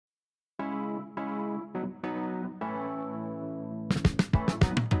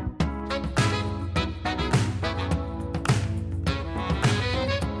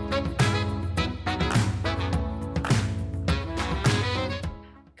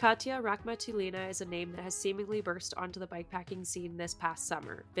Katya Rakhmatulina is a name that has seemingly burst onto the bikepacking scene this past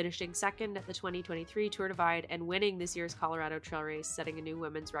summer, finishing second at the 2023 Tour Divide and winning this year's Colorado Trail Race, setting a new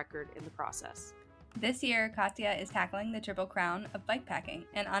women's record in the process. This year, Katya is tackling the Triple Crown of bikepacking,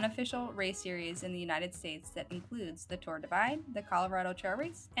 an unofficial race series in the United States that includes the Tour Divide, the Colorado Trail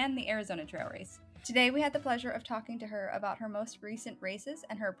Race, and the Arizona Trail Race. Today, we had the pleasure of talking to her about her most recent races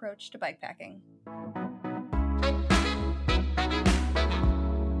and her approach to bikepacking.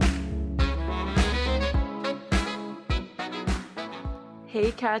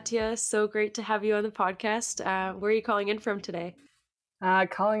 Hey Katya, so great to have you on the podcast. Where are you calling in from today?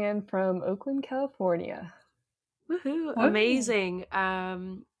 Calling in from Oakland, California. Woohoo! Amazing.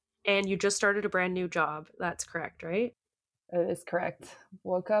 And you just started a brand new job. That's correct, right? That is correct.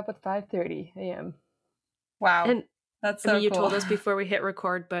 Woke up at 5:30 a.m. Wow. And that's so I mean, you cool. told us before we hit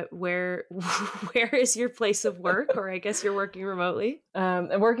record, but where is your place of work? Or I guess you're working remotely?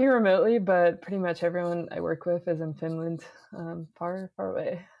 I'm working remotely, but pretty much everyone I work with is in Finland, far, far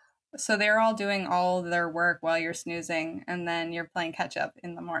away. So they're all doing all of their work while you're snoozing, and then you're playing catch up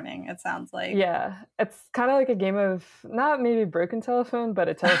in the morning, it sounds like. Yeah, it's kind of like a game of, not maybe broken telephone, but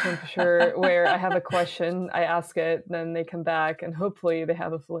a telephone for sure, where I have a question, I ask it, then they come back, and hopefully they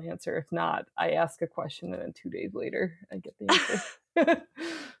have a full answer. If not, I ask a question, and then 2 days later, I get the answer.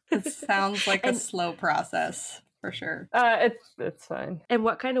 It sounds like a slow process, for sure. It's fine. And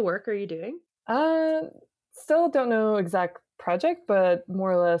what kind of work are you doing? Still don't know exact project, but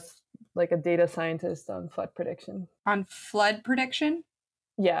more or less like a data scientist on flood prediction. On flood prediction?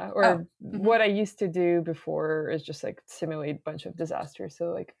 Yeah, or what I used to do before is just like simulate a bunch of disasters.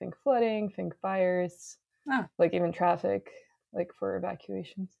 So like think flooding, think fires, like even traffic, like for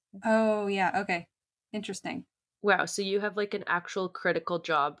evacuations. Oh, yeah. Okay. Interesting. Wow. So you have like an actual critical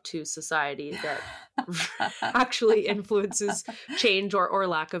job to society that actually influences change or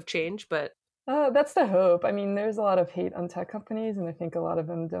lack of change, but that's the hope. I mean, there's a lot of hate on tech companies, and I think a lot of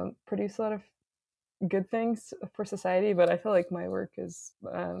them don't produce a lot of good things for society, but I feel like my work is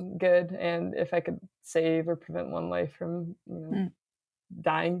good, and if I could save or prevent one life from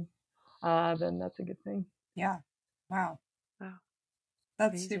dying, then that's a good thing. Yeah. Wow.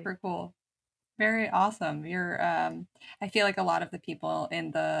 That's Amazing. super cool. Very awesome. You're I feel like a lot of the people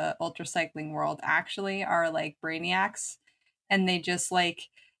in the ultra cycling world actually are like brainiacs, and they just like,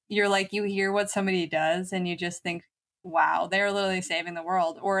 you're like, you hear what somebody does and you just think, wow, they're literally saving the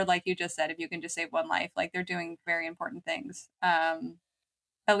world. Or like you just said, if you can just save one life, like they're doing very important things. At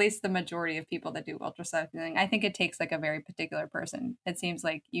least the majority of people that do ultra cycling, I think it takes like a very particular person. It seems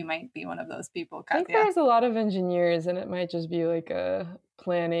like you might be one of those people, Katya. I think there's a lot of engineers, and it might just be like a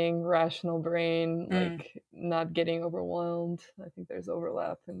planning, rational brain, like not getting overwhelmed. I think there's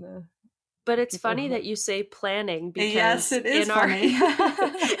overlap in the... But it's funny that you say planning, because yes, it is funny.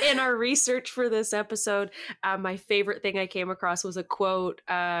 In our research for this episode, my favorite thing I came across was a quote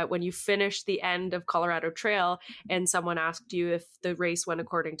when you finished the end of Colorado Trail and someone asked you if the race went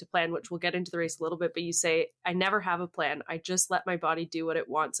according to plan, which we'll get into the race a little bit, but you say, I never have a plan. I just let my body do what it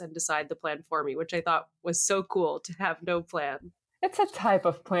wants and decide the plan for me, which I thought was so cool, to have no plan. It's a type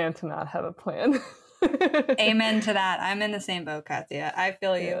of plan to not have a plan. Amen to that. I'm in the same boat, Katya. I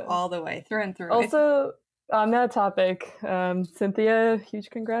feel you all the way, through and through. Also, on that topic, Cynthia, huge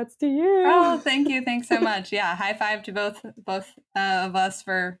congrats to you. Oh, thank you. Thanks so much. Yeah, high five to both of us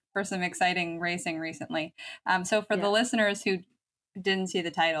for some exciting racing recently. So for the listeners who didn't see the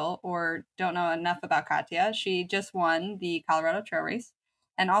title or don't know enough about Katya, she just won the Colorado Trail Race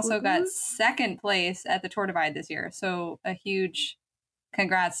and also got second place at the Tour Divide this year. So a huge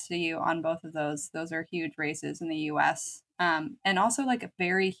congrats to you on both of those. Those are huge races in the US. And also like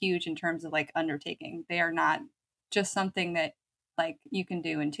very huge in terms of like undertaking. They are not just something that like you can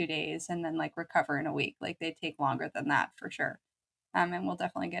do in 2 days and then like recover in a week. Like they take longer than that for sure. And we'll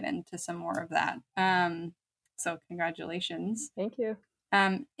definitely get into some more of that. So congratulations. Thank you.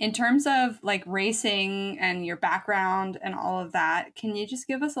 In terms of like racing and your background and all of that, can you just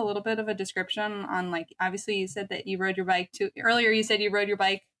give us a little bit of a description on, like, obviously you said that you rode your bike earlier you said you rode your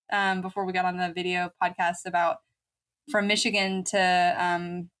bike before we got on the video podcast about from Michigan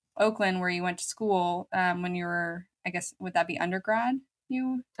to Oakland, where you went to school when you were, I guess, would that be undergrad?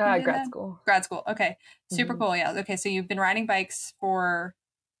 Grad school. Grad school. Okay. Super cool. Yeah. Okay. So you've been riding bikes for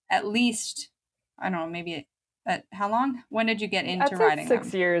at least, I don't know, maybe how long? When did you get into riding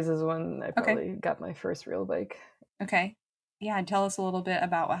 6 years is when I probably got my first real bike. Okay. Yeah. And tell us a little bit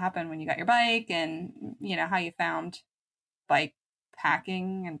about what happened when you got your bike and, you know, how you found bike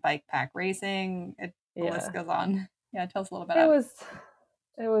packing and bike pack racing. The list goes on. Yeah. Tell us a little bit.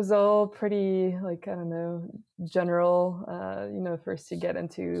 It was all pretty, like, I don't know, general. First you get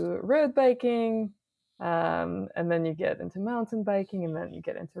into road biking, and then you get into mountain biking, and then you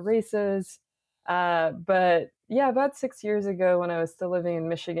get into races. But yeah, about 6 years ago, when I was still living in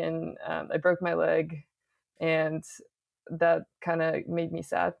Michigan, I broke my leg, and that kind of made me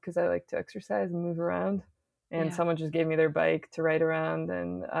sad because I like to exercise and move around. And someone just gave me their bike to ride around,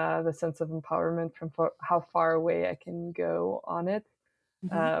 and the sense of empowerment from how far away I can go on it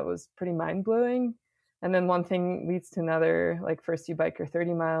was pretty mind blowing. And then one thing leads to another. Like, first you bike your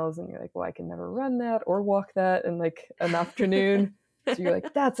 30 miles, and you're like, well, I can never run that or walk that in like an afternoon. So you're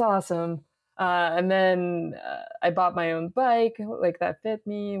like, that's awesome. And then I bought my own bike, like that fit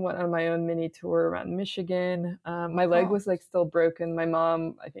me, went on my own mini tour around Michigan. My leg was like still broken. My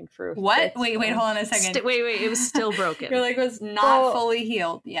mom, I think, for what? Wait, hold on a second. Wait, it was still broken. Your leg was not fully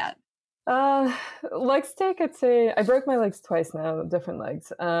healed yet. Legs take, I'd say, I broke my legs twice now, different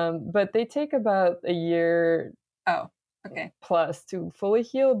legs. But they take about a year plus to fully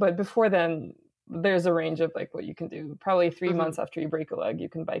heal. But before then, there's a range of like what you can do. Probably 3 months after you break a leg, you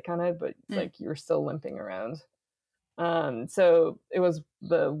can bike on it, but like you're still limping around. So it was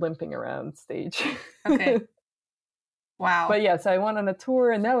the limping around stage. Okay. Wow. But yeah, so I went on a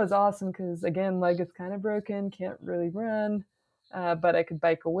tour, and that was awesome because, again, leg is kind of broken, can't really run. But I could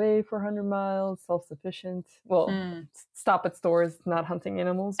bike away for 100 miles, self-sufficient. Well, stop at stores, not hunting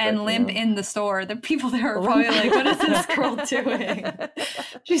animals. And limp in the store. The people there are probably like, what is this girl doing?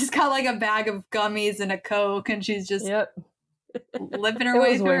 She's got like a bag of gummies and a Coke, and she's just limping her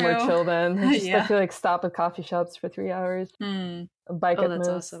way through. It was way more chill then. I feel like stop at coffee shops for 3 hours. Bike at most.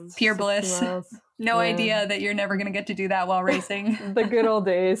 Awesome. Pure bliss. No idea that you're never going to get to do that while racing. The good old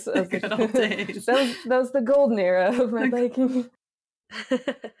days. The good old days. That was the golden era of my biking.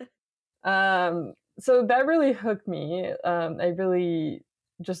 So that really hooked me. I really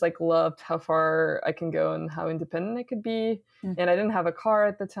just like loved how far I can go and how independent I could be. And I didn't have a car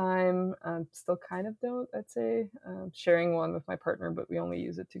at the time. Still kind of don't, I'd say. Sharing one with my partner, but we only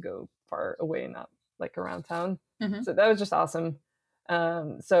use it to go far away, not like around town. So that was just awesome.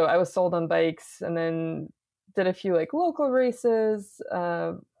 So I was sold on bikes, and then did a few like local races.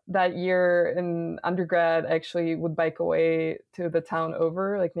 That year in undergrad, I actually would bike away to the town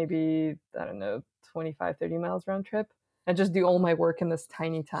over, like maybe, I don't know, 25, 30 miles round trip, and just do all my work in this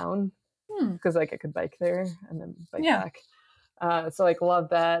tiny town because like I could bike there and then bike back. So like love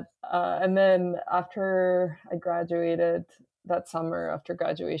that. And then after I graduated that summer, after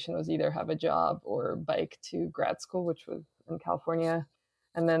graduation, was either have a job or bike to grad school, which was in California.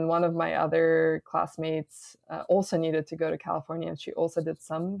 And then one of my other classmates also needed to go to California, and she also did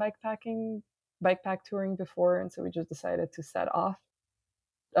some bike pack touring before. And so we just decided to set off.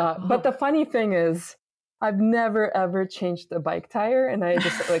 But the funny thing is, I've never, ever changed a bike tire. And I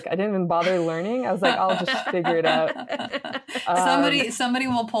just I didn't even bother learning. I was like, I'll just figure it out. Somebody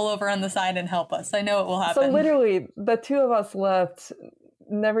will pull over on the side and help us. I know it will happen. So literally the two of us left,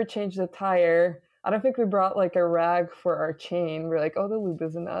 never changed the tire. I don't think we brought like a rag for our chain. We're like, oh, the lube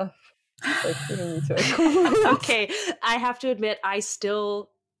is enough. Like, we don't need to. Okay, I have to admit, I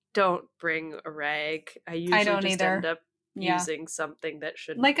still don't bring a rag. I usually end up using something that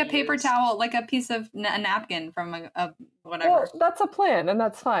should like a paper towel, like a piece of a napkin from a whatever. Well, that's a plan, and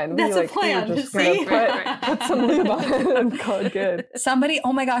that's fine. That's a plan. We just put some lube on it and call it good. Somebody,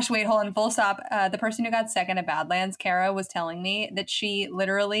 oh my gosh, wait, hold on, full stop. The person who got second at Badlands, Kara, was telling me that she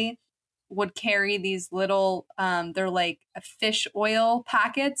literally would carry these little they're like fish oil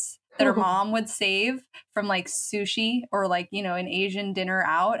packets that her mom would save from like sushi or like, an Asian dinner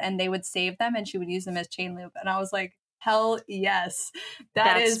out, and they would save them and she would use them as chain lube. And I was like, hell yes.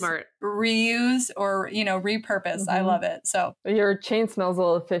 That's smart. Reuse or, repurpose. I love it. So your chain smells a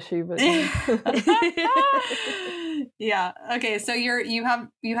little fishy, but yeah. Okay. So you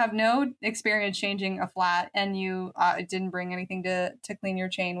have no experience changing a flat, and you didn't bring anything to clean your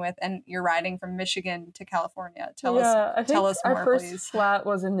chain with, and you're riding from Michigan to California. Tell us more, our first please. flat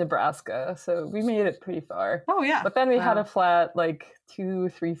was in Nebraska, so we made it pretty far. Oh yeah. But then we had a flat, like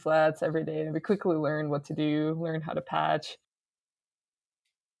 2-3 flats every day, and we quickly learned what to do, learn how to patch.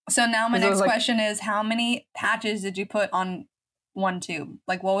 So now my next question is, how many patches did you put on one tube?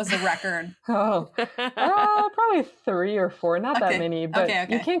 Like, what was the record? Probably 3 or 4, not that many, but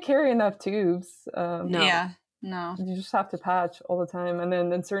you can't carry enough tubes. No. Yeah, no. You just have to patch all the time, and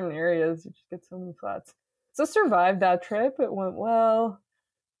then in certain areas you just get so many flats. So survived that trip. It went well.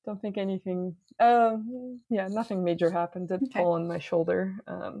 Don't think anything. Nothing major happened. Did pull on my shoulder.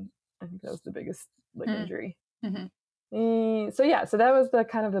 I think that was the biggest injury. So that was the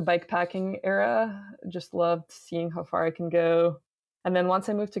kind of the bike packing era. Just loved seeing how far I can go. And then once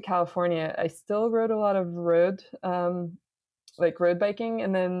I moved to California, I still rode a lot of road biking.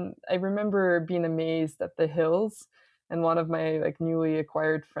 And then I remember being amazed at the hills. And one of my like newly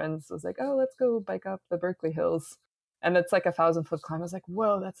acquired friends was like, "Oh, let's go bike up the Berkeley Hills." And it's like 1,000-foot climb. I was like,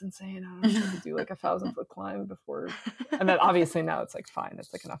 "Whoa, that's insane. I don't know if I could do like 1,000-foot climb before." And then obviously now it's like fine.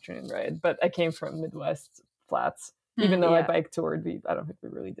 It's like an afternoon ride. But I came from Midwest flats. Even though I bike toured, I don't think we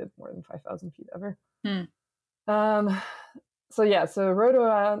really did more than 5,000 feet ever. So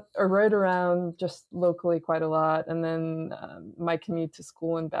rode around just locally quite a lot. And then my commute to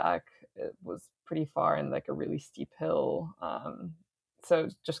school and back, it was pretty far and like a really steep hill. So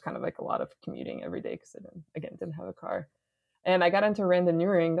just kind of like a lot of commuting every day because I didn't have a car. And I got into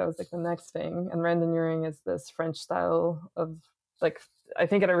randonneuring. That was like the next thing. And randonneuring is this French style of like, I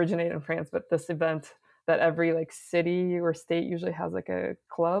think it originated in France, but this event that every like city or state usually has like a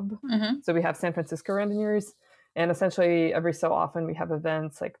club. So we have San Francisco randonneurs. And essentially every so often we have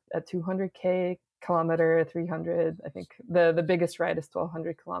events like a 200K kilometer, 300. I think the biggest ride is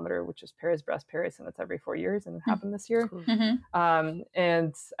 1,200 kilometer, which is Paris-Brest, Paris, and it's every 4 years, and it happened this year. Cool.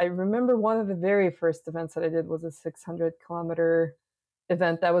 And I remember one of the very first events that I did was a 600 kilometer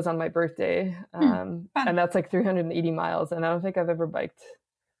event that was on my birthday. And that's like 380 miles. And I don't think I've ever biked.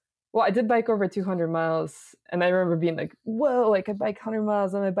 Well, I did bike over 200 miles, and I remember being like, whoa, like I bike 100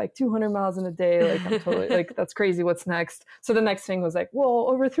 miles and I bike 200 miles in a day. Like I'm totally like, that's crazy. What's next? So the next thing was like, whoa,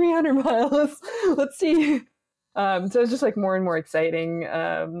 over 300 miles. Let's see. So it was just like more and more exciting.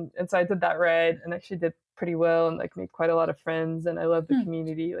 And so I did that ride and actually did pretty well and like made quite a lot of friends. And I love the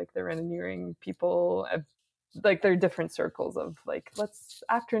community, like the randonneuring people. Like there are different circles of like, let's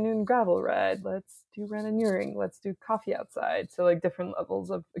afternoon gravel ride, let's do randonneuring, let's do coffee outside. So like different levels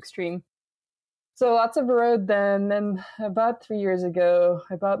of extreme. So lots of road then. Then about 3 years ago,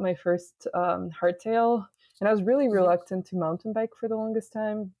 I bought my first hardtail, and I was really reluctant to mountain bike for the longest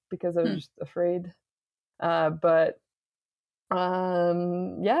time because I was just afraid. But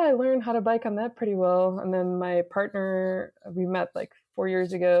I learned how to bike on that pretty well. And then my partner, we met like 4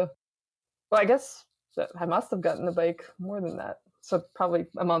 years ago. Well, I guess I must have gotten a bike more than that. So probably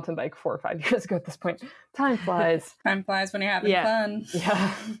a mountain bike 4 or 5 years ago at this point. Time flies. Time flies when you're having fun.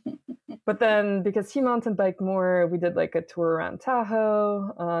 Yeah. But then because he mountain biked more, we did like a tour around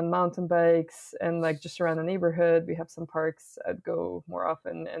Tahoe on mountain bikes and like just around the neighborhood. We have some parks. I'd go more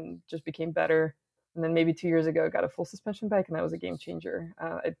often and just became better. And then maybe 2 years ago, I got a full suspension bike, and that was a game changer.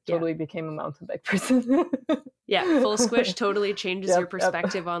 I totally became a mountain bike person. Full squish totally changes your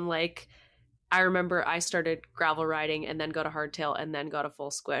perspective on like, I remember I started gravel riding and then got a hardtail and then got a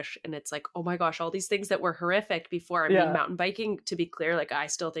full squish. And it's like, oh my gosh, all these things that were horrific before. I mean, mountain biking, to be clear, like I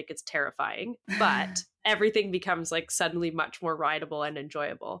still think it's terrifying, but everything becomes like suddenly much more rideable and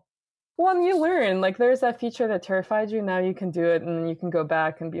enjoyable. Well, and you learn, like there's that feature that terrified you. Now you can do it, and then you can go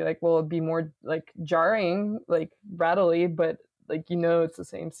back and be like, well, it'd be more like jarring, like rattly, but like, you know, it's the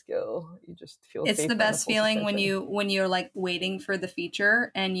same skill. You just feel it's the best feeling suspension. when you're like waiting for the feature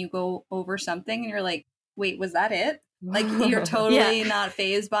and you go over something and you're like, wait, was that it? Like you're totally not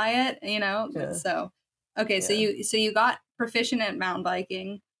fazed by it, you know? So okay, so you got proficient at mountain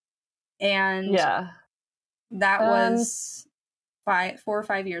biking, and that was 4 or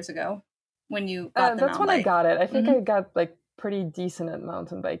 5 years ago when you got the that's when bike. I got it. I think I got like pretty decent at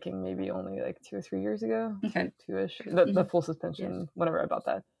mountain biking maybe only like 2 or 3 years ago. Two-ish. The full suspension whenever I bought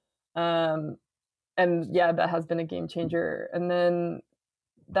that. And that has been a game changer. And then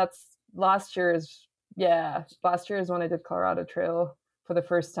last year is when I did Colorado Trail for the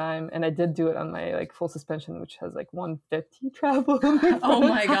first time, and I did do it on my like full suspension, which has like 150 travel. Oh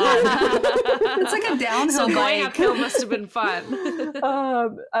my god. It's like a downhill so bike. Going uphill must have been fun.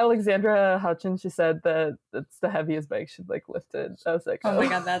 Alexandra Hutchins, she said that it's the heaviest bike she'd like lifted. I was like, oh my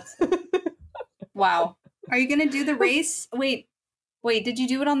god, that's wow. Are you gonna do the race? Wait, did you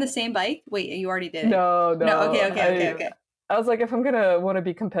do it on the same bike? Wait, you already did it. No. Okay. I was like, if I'm gonna want to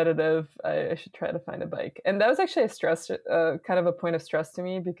be competitive, I should try to find a bike. And that was actually a stress, kind of a point of stress to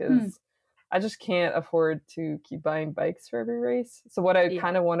me, because I just can't afford to keep buying bikes for every race. So what I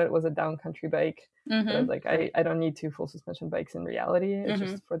kind of wanted was a downcountry bike. But I was like, I don't need 2 full suspension bikes in reality. It's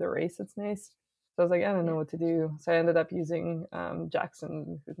just for the race, it's nice. So I was like, I don't know what to do. So I ended up using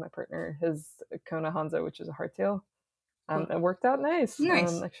Jackson, who's my partner, his Kona Hanzo, which is a hardtail. It worked out nice. I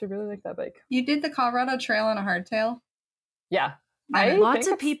actually really like that bike. You did the Colorado Trail on a hardtail? Yeah. Lots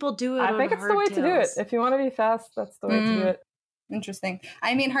of people do it. I think it's the way to do it. If you want to be fast, that's the way to do it. Interesting.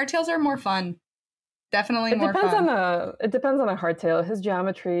 I mean, hardtails are more fun. Definitely more fun. It depends on a hardtail. His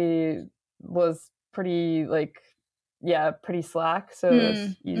geometry was pretty pretty slack, so it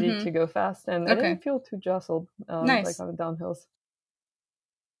was easy to go fast, and I didn't feel too jostled like on the downhills.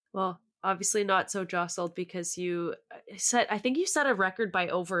 Well, obviously not so jostled because I think you set a record by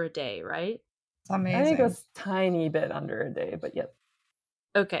over a day, right? It's amazing. I think it was tiny bit under a day, but yep.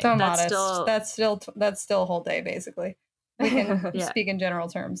 Okay, So that's modest. still That's still a whole day, basically. We can speak in general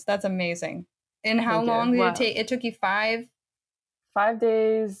terms. That's amazing. And how long did it take? It took you 5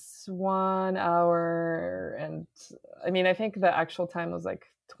 days, 1 hour, and I mean, I think the actual time was like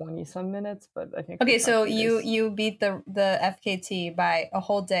 20 some minutes, but I think okay. So you beat the FKT by a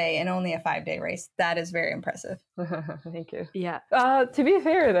whole day and only a 5-day race. That is very impressive. Thank you. Yeah. To be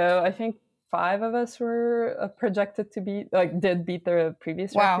fair, though, I think 5 of us were projected to did beat the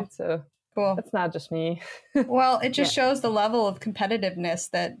previous record. So cool. That's not just me. Well, it just shows the level of competitiveness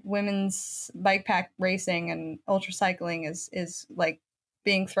that women's bike pack racing and ultra cycling is like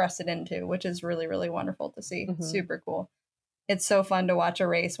being thrusted into, which is really, really wonderful to see. Mm-hmm. Super cool. It's so fun to watch a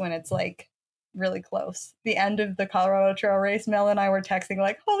race when it's like really close. The end of the Colorado Trail race, Mel and I were texting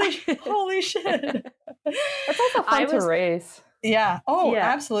like, holy shit. It's also fun to race. Yeah. Oh,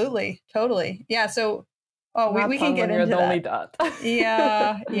 yeah. Absolutely. Totally. Yeah. So we can get into that. Only dot.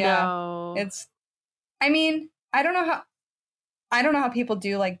 Yeah. Yeah. No. I mean, I don't know how people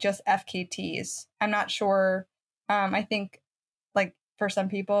do like just FKTs. I'm not sure. I think like for some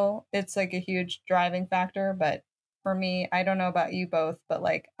people it's like a huge driving factor, but for me, I don't know about you both, but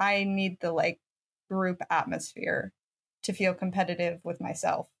like I need the like group atmosphere to feel competitive with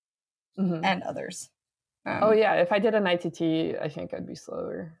myself and others. Yeah, if I did an ITT, I think I'd be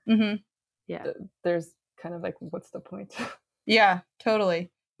slower. Mm-hmm. Yeah. There's kind of like, what's the point? Yeah, totally.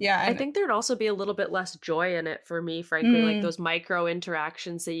 Yeah. I think there'd also be a little bit less joy in it for me, frankly, like those micro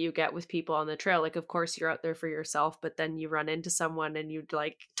interactions that you get with people on the trail. Like, of course, you're out there for yourself, but then you run into someone and you'd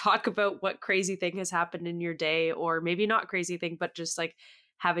like talk about what crazy thing has happened in your day, or maybe not crazy thing, but just like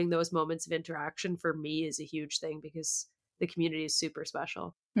having those moments of interaction for me is a huge thing because the community is super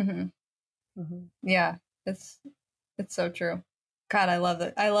special. Mm-hmm. Mm-hmm. Yeah, it's so true. God, I love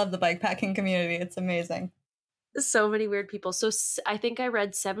it. I love the bikepacking community. It's amazing. So many weird people. So I think I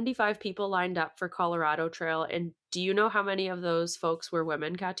read 75 people lined up for Colorado Trail. And do you know how many of those folks were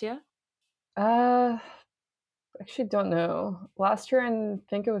women, Katya? Actually don't know. Last year, I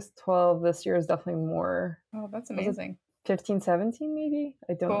think it was 12. This year is definitely more. Oh, that's amazing. 15, 17 maybe?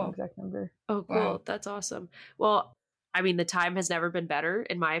 I don't know the exact number. Oh, cool. Wow. That's awesome. Well, I mean, the time has never been better,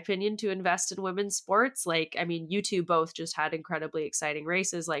 in my opinion, to invest in women's sports. Like, I mean, you two both just had incredibly exciting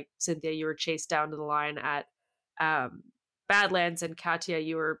races. Like, Cynthia, you were chased down to the line at Badlands, and Katya,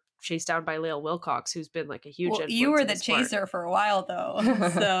 you were chased down by Lael Wilcox, who's been like a huge influence. You were the chaser for a while, though.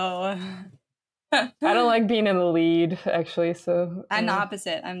 So I don't like being in the lead, actually. So I'm the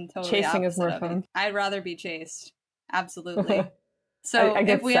opposite. I'm totally chasing is more fun. I'd rather be chased. Absolutely. So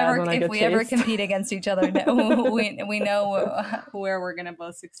if we ever compete against each other, we know where we're gonna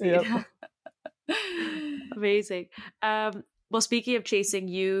both succeed. Yep. Amazing. Well, speaking of chasing,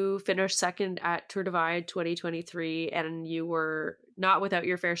 you finished second at Tour Divide 2023, and you were not without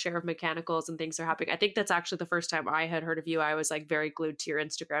your fair share of mechanicals and things are happening. I think that's actually the first time I had heard of you. I was like very glued to your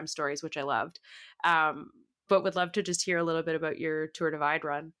Instagram stories, which I loved. But would love to just hear a little bit about your Tour Divide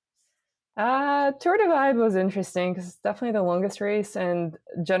run. Tour Divide was interesting because it's definitely the longest race, and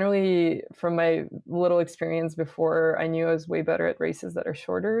generally from my little experience before, I knew I was way better at races that are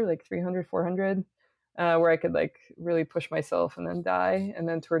shorter, like 300, 400, where I could like really push myself and then die. And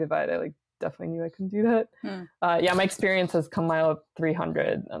then Tour Divide, I like definitely knew I couldn't do that. Yeah, my experience has come mile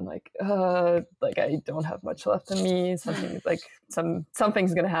 300. I'm like I don't have much left in me. Something like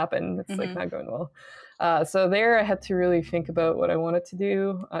something's gonna happen. It's like not going well. So there I had to really think about what I wanted to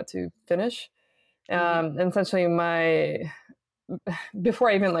do to finish. And essentially before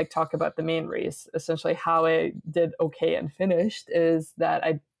I even like talk about the main race, essentially how I did okay and finished is that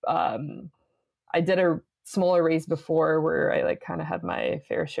I did a smaller race before where I like kind of had my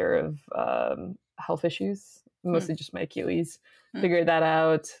fair share of health issues, mostly just my Achilles. Figured that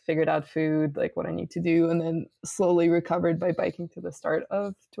out, figured out food, like what I need to do, and then slowly recovered by biking to the start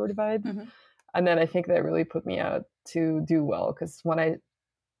of Tour Divide. And then I think that really put me out to do well, because when I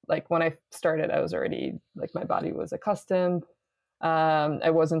started, I was already like my body was accustomed.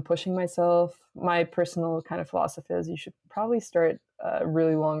 I wasn't pushing myself. My personal kind of philosophy is you should probably start a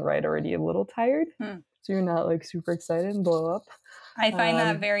really long ride already a little tired, so you're not like super excited and blow up. I find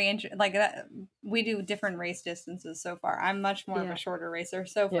that very interesting. Like that, we do different race distances so far. I'm much more of a shorter racer,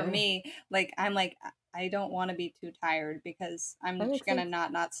 so for me, like I'm like I don't want to be too tired because I'm just gonna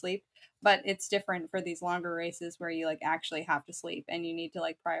not sleep. But it's different for these longer races where you like actually have to sleep and you need to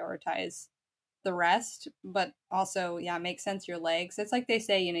like prioritize the rest, but also make sense your legs. It's like they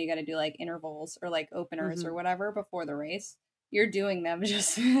say, you know, you got to do like intervals or like openers or whatever before the race. you're doing them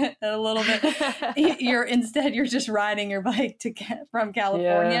just a little bit. You're just riding your bike from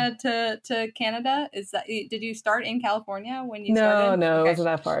California to Canada. Is that, did you start in California when you started? No, it wasn't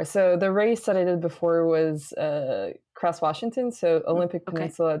that far. So the race that I did before was across Washington, so Olympic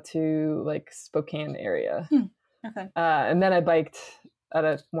Peninsula to like Spokane area. Okay. And then I biked at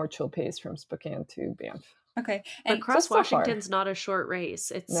a more chill pace from Spokane to Banff. Okay. And across Washington's not a short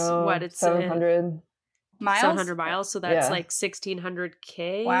race. It's it's 700 miles. 700 miles, so that's like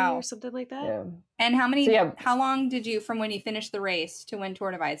 1,600K or something like that. Yeah. And how long did you, from when you finished the race to when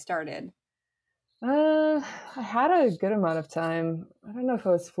Tour Divide started? I had a good amount of time. I don't know if it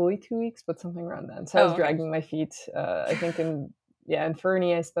was fully 2 weeks, but something around then. So I was dragging my feet. I think in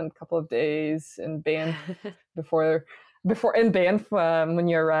Fernie, I spent a couple of days in Banff before in Banff when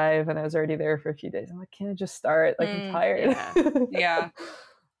you arrive, and I was already there for a few days. I'm like, can I just start? Like, I'm tired. Yeah.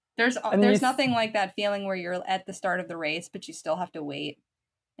 There's nothing like that feeling where you're at the start of the race, but you still have to wait.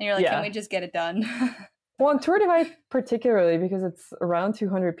 And you're like, can we just get it done? Well, on Tour Divide particularly, because it's around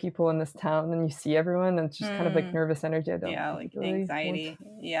 200 people in this town, and you see everyone, and it's just kind of like nervous energy. Like anxiety.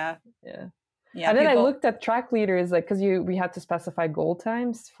 Yeah. And then I looked at track leaders, like, because we had to specify goal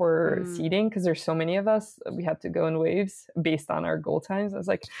times for seating, because there's so many of us. We had to go in waves based on our goal times. I was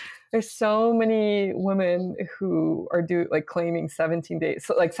like, there's so many women who are claiming 17 days,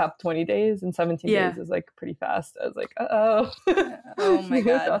 so like sub 20 days, and 17 days is like pretty fast. I was like, oh my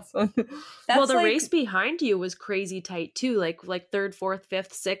God. Well, the race behind you was crazy tight too, like third, fourth,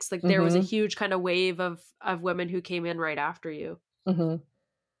 fifth, sixth. Like there was a huge kind of wave of women who came in right after you.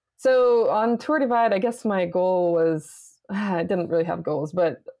 So on Tour Divide, I guess my goal was, I didn't really have goals,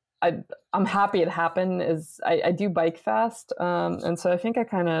 but I'm happy it happened, is I do bike fast. And so I think I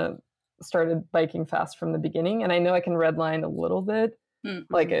kind of started biking fast from the beginning, and I know I can redline a little bit.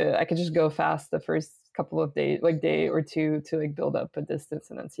 Like I could just go fast the first couple of days, like day or two, to like build up a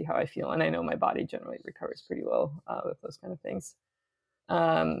distance and then see how I feel. And I know my body generally recovers pretty well with those kind of things.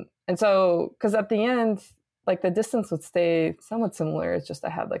 And so, because at the end, like the distance would stay somewhat similar. It's just I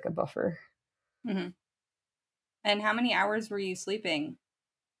had like a buffer. And how many hours were you sleeping?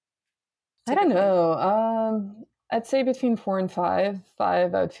 Typically? I don't know. I'd say between 4 and 5.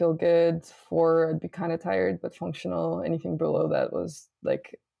 5, I would feel good. 4, I'd be kind of tired but functional. Anything below that was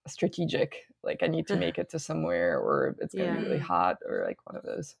like strategic. Like I need to make it to somewhere, or it's going to be really hot, or like one of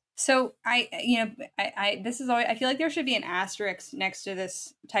those. So I this is always, I feel like there should be an asterisk next to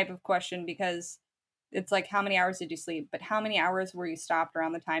this type of question, because it's like, how many hours did you sleep? But how many hours were you stopped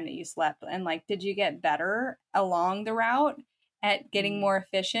around the time that you slept? And like, did you get better along the route at getting more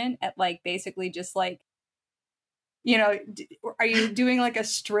efficient at like basically just like, are you doing like a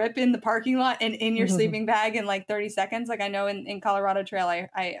strip in the parking lot and in your sleeping bag in like 30 seconds? Like I know in Colorado Trail,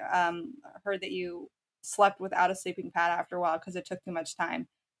 I heard that you slept without a sleeping pad after a while because it took too much time.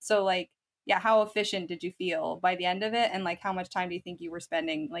 So like, how efficient did you feel by the end of it? And like, how much time do you think you were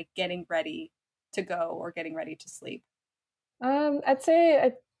spending like getting ready to go or getting ready to sleep? I'd say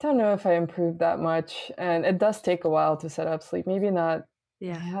I don't know if I improved that much, and it does take a while to set up sleep. Maybe not.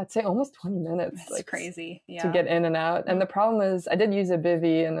 I'd say almost 20 minutes. That's like crazy. To get in and out. And the problem is, I did use a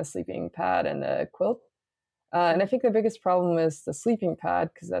bivy and a sleeping pad and a quilt. And I think the biggest problem is the sleeping pad,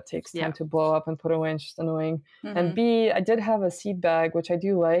 because that takes time to blow up and put away, and it's just annoying. And B, I did have a seed bag, which I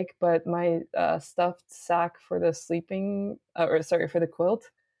do like, but my stuffed sack for the for the quilt,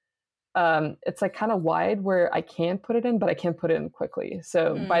 it's like kind of wide where I can put it in, but I can't put it in quickly.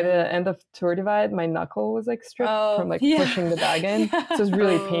 So by the end of Tour Divide, my knuckle was like stripped from like pushing the bag in. So it was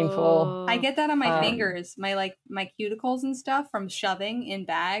really painful. I get that on my fingers, my cuticles and stuff from shoving in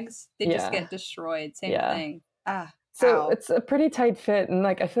bags. They just get destroyed. Same thing. So it's a pretty tight fit, and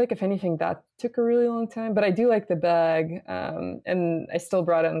like I feel like if anything that took a really long time. But I do like the bag, and I still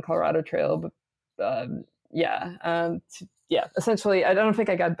brought it on Colorado Trail. But essentially, I don't think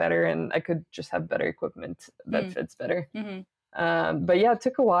I got better, and I could just have better equipment that fits better. But yeah, it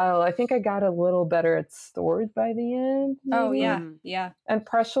took a while. I think I got a little better at storage by the end. Maybe. And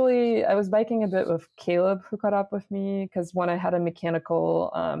partially, I was biking a bit with Caleb, who caught up with me, because when I had a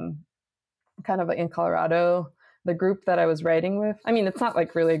mechanical, kind of in Colorado, the group that I was riding with, I mean, it's not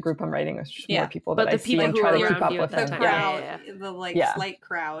like really a group I'm riding with, just more people that I see and try to keep up with them. The slight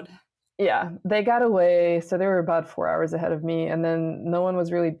crowd. Yeah, they got away, so they were about 4 hours ahead of me, and then no one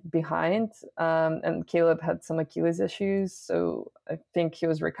was really behind. And Caleb had some Achilles issues, so I think he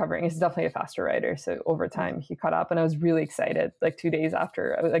was recovering. He's definitely a faster rider, so over time he caught up, and I was really excited. Like 2 days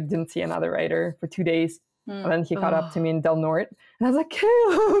after, I didn't see another rider for 2 days, and then he caught up to me in Del Norte, and I was like,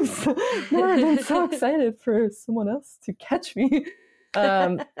 Caleb, I've been so excited for someone else to catch me.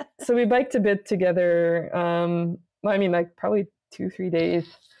 So we biked a bit together. well, I mean, like probably 2-3 days.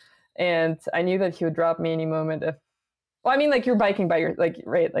 And I knew that he would drop me any moment if, well, I mean, like you're biking by your, like,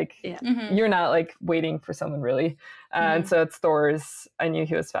 right, like you're not like waiting for someone really. And so at stores, I knew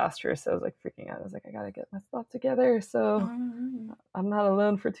he was faster. So I was like freaking out. I was like, I got to get my stuff together. So I'm not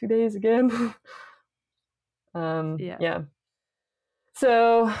alone for 2 days again. Yeah.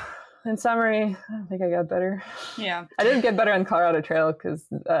 So in summary, I don't think I got better. Yeah. I didn't get better on Colorado Trail because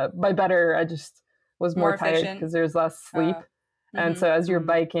by better, I just was more tired because there's less sleep. And so as you're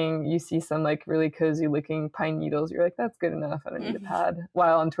biking, you see some like really cozy looking pine needles. You're like, that's good enough. I don't need a pad.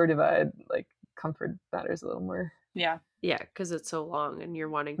 While on Tour Divide, like comfort matters a little more. Yeah. Yeah, because it's so long and you're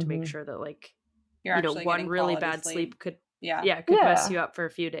wanting to make sure that like, you're actually one really bad sleep could mess you up for a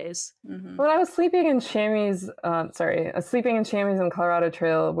few days. When I was sleeping in chamois, sleeping in chamois on Colorado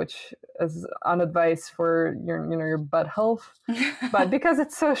Trail, which is on advice for your butt health, but because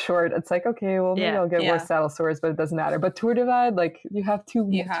it's so short, it's like, okay, well maybe I'll get worse saddle sores, but it doesn't matter. But Tour Divide, like you have two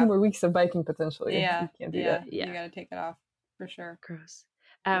more weeks of biking potentially. Yeah, you can't do that. Yeah, you got to take it off for sure. Gross.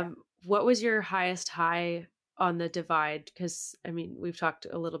 What was your highest high on the Divide? Because I mean, we've talked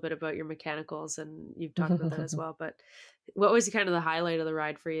a little bit about your mechanicals and you've talked about that as well, but what was kind of the highlight of the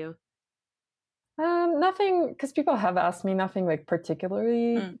ride for you? Nothing, because people have asked me. Nothing like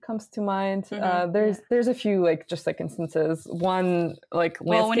particularly comes to mind. There's a few like just like instances. One like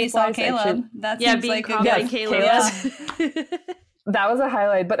when you saw Caleb, that seems being like Caleb. That was a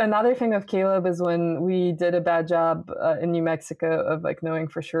highlight. But another thing with Caleb is when we did a bad job in New Mexico of like knowing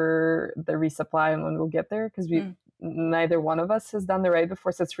for sure the resupply and when we'll get there, because neither one of us has done the ride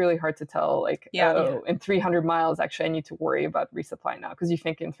before, so it's really hard to tell like in 300 miles actually I need to worry about resupply now, because you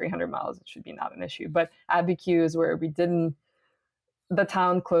think in 300 miles it should be not an issue. But ABQ is where we didn't, the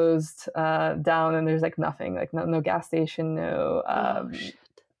town closed down and there's like nothing, like no gas station,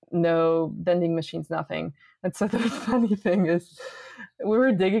 no vending machines, nothing. And so the funny thing is we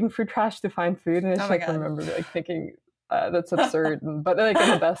were digging for trash to find food, and I remember like thinking that's absurd, but like in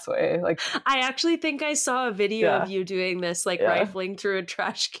the best way. Like I actually think I saw a video of you doing this, like rifling through a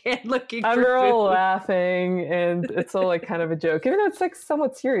trash can looking for food. We're all laughing, and it's all like kind of a joke, even though it's like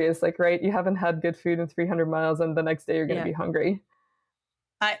somewhat serious. Like, right, you haven't had good food in 300 miles, and the next day you're going to be hungry.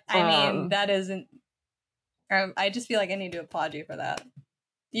 I mean, that isn't. I just feel like I need to applaud you for that.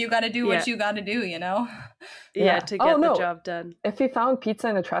 You got to do what you got to do, you know? To get the job done. If we found pizza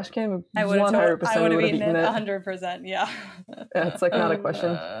in a trash can, I would have eaten it 100%. Yeah. It's like not a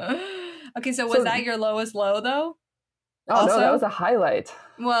question. Okay, so was that your lowest low, though? Oh, no, that was a highlight.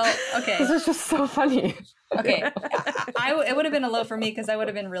 Well, okay. This is just so funny. Okay. It would have been a low for me because I would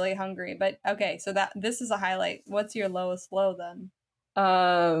have been really hungry. But okay, so this is a highlight. What's your lowest low then?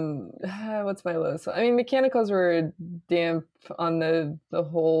 What's my lowest? I mean, mechanicals were damp on the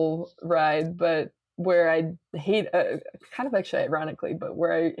whole ride, but where I hate, kind of actually ironically, but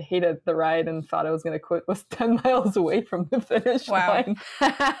where I hated the ride and thought I was going to quit was 10 miles away from the finish line.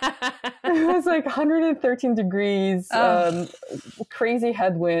 It was like 113 degrees, crazy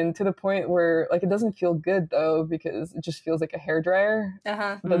headwind, to the point where like it doesn't feel good though, because it just feels like a hairdryer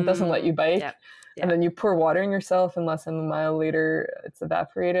that doesn't let you bike. Yep. Yeah. And then you pour water in yourself, and less than a mile later, it's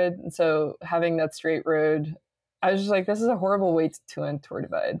evaporated. And so having that straight road, I was just like, this is a horrible way to end Tour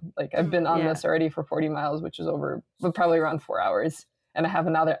Divide. Like, I've been on this already for 40 miles, which is probably around 4 hours. And I have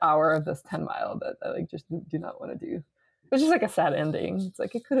another hour of this 10 mile that I like just do not want to do. It's just like a sad ending. It's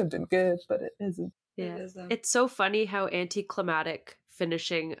like, it could have been good, but it isn't. Yeah. It's so funny how anticlimactic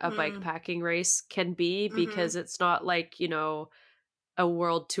finishing a bike packing race can be, because it's not like, a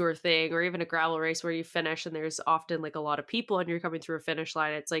world tour thing or even a gravel race where you finish and there's often like a lot of people and you're coming through a finish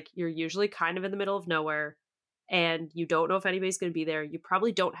line. It's like you're usually kind of in the middle of nowhere and you don't know if anybody's going to be there. You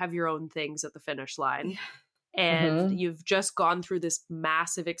probably don't have your own things at the finish line. And you've just gone through this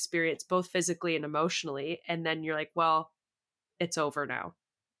massive experience, both physically and emotionally. And then you're like, well, it's over now.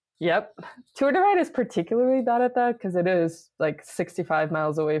 Yep. Tour Divide is particularly bad at that because it is like 65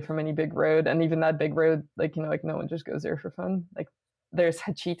 miles away from any big road. And even that big road, like, like no one just goes there for fun. Like, there's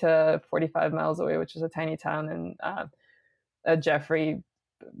Hachita 45 miles away, which is a tiny town, and Jeffrey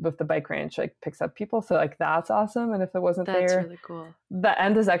with the bike ranch like picks up people, so like that's awesome. And if it wasn't that's there, really cool. The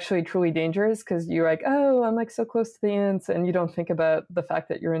end is actually truly dangerous because you're like, oh, I'm like so close to the end, and you don't think about the fact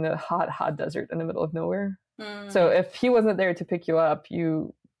that you're in a hot desert in the middle of nowhere. So if he wasn't there to pick you up,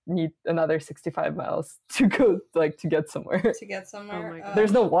 you need another 65 miles to go, like, to get somewhere. Oh my God.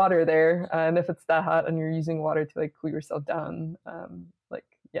 There's no water there, and if it's that hot and you're using water to like cool yourself down,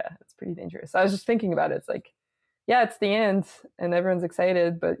 it's pretty dangerous. I was just thinking about it. It's like, yeah, it's the end and everyone's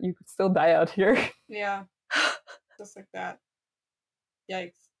excited, but you could still die out here. Yeah. Just like that.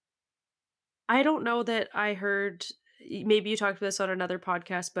 Yikes. I don't know that I heard, maybe you talked about this on another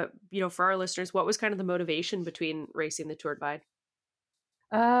podcast, but for our listeners, what was kind of the motivation between racing the Tour Divide?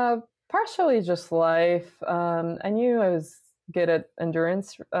 Partially just life. I knew I was good at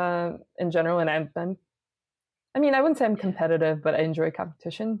endurance in general, and I mean, I wouldn't say I'm competitive, but I enjoy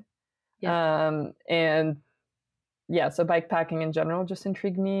competition. And yeah, so bikepacking in general just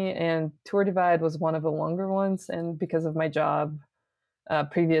intrigued me, and Tour Divide was one of the longer ones. And because of my job,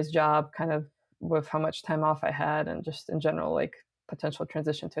 previous job, kind of with how much time off I had, and just in general, like potential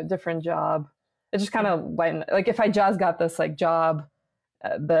transition to a different job, it just kind of went like if I just got this like job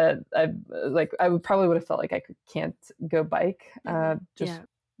that I would probably would have felt like I can't go bike.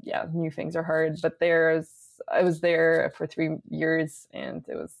 New things are hard, but I was there for 3 years, and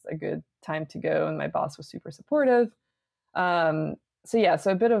it was a good time to go, and my boss was super supportive. So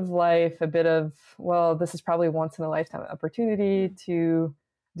a bit of life, a bit of, well, this is probably once in a lifetime opportunity to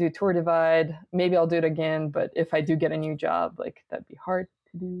do Tour Divide. Maybe I'll do it again, but if I do get a new job, like that'd be hard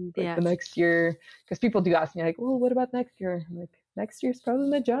to do the next year, because people do ask me like, well, what about next year? I'm like, next year's probably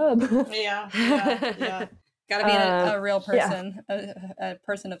my job. Yeah. Gotta be a real person, a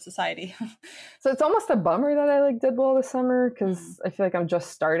person of society. So it's almost a bummer that I did well this summer, because I feel like I'm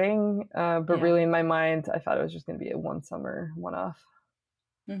just starting. But really in my mind, I thought it was just going to be a one summer, one off.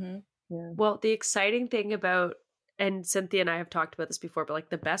 Mm-hmm. Yeah. Well, the exciting thing about, and Cynthia and I have talked about this before, but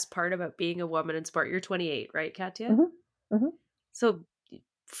the best part about being a woman in sport, you're 28, right, Katya? Mm-hmm. Mm-hmm. So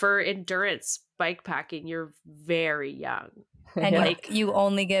for endurance bikepacking, you're very young. And you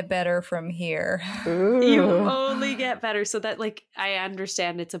only get better from here. Ooh. You only get better. So that I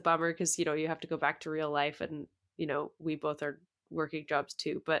understand it's a bummer because, you have to go back to real life, and, we both are working jobs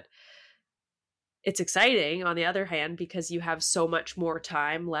too, but it's exciting on the other hand, because you have so much more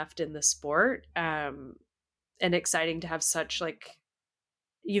time left in the sport. And exciting to have such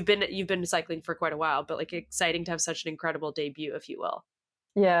you've been cycling for quite a while, but exciting to have such an incredible debut, if you will.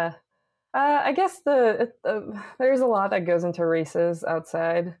 Yeah. I guess there's a lot that goes into races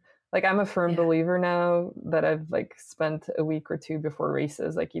outside. I'm a firm believer now that I've spent a week or two before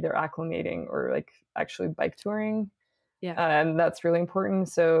races, either acclimating or actually bike touring. Yeah. And that's really important.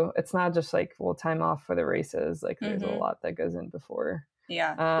 So it's not just time off for the races. There's a lot that goes in before.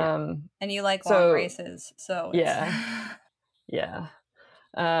 Yeah. And you like long races. So yeah.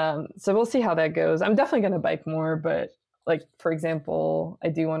 So we'll see how that goes. I'm definitely going to bike more, but for example, I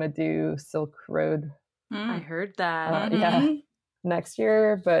do want to do Silk Road. I heard that. Next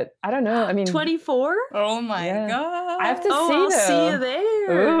year, but I don't know. I mean, 24? Oh my God. I have to see I'll though. See you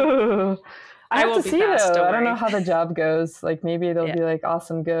there. Ooh. I have to see fast, though. I don't know how the job goes. Maybe it'll be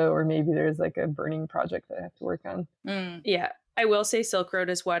awesome go, or maybe there's a burning project that I have to work on. Yeah. I will say Silk Road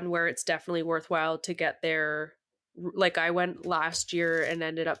is one where it's definitely worthwhile to get there. I went last year and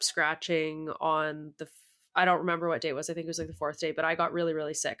ended up scratching on I don't remember what day it was. I think it was the 4th day, but I got really,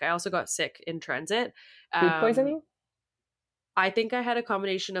 really sick. I also got sick in transit. Food poisoning? I think I had a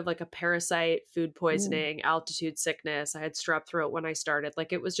combination of a parasite, food poisoning, altitude sickness. I had strep throat when I started.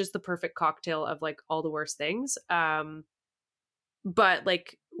 It was just the perfect cocktail of all the worst things. But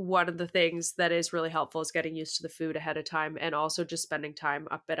one of the things that is really helpful is getting used to the food ahead of time, and also just spending time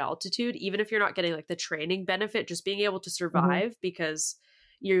up at altitude, even if you're not getting the training benefit, just being able to survive, because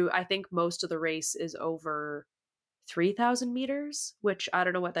I think most of the race is over 3,000 meters, which I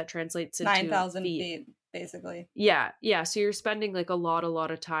don't know what that translates into. 9,000 feet, basically. Yeah. So you're spending a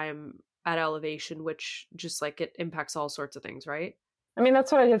lot of time at elevation, which just it impacts all sorts of things, right? I mean,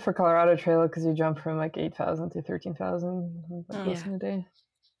 that's what I did for Colorado Trail, because you jump from 8,000 to 13,000 less than a day.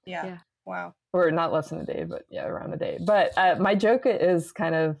 Yeah. Wow. Or not less than a day, but around a day. But my joke is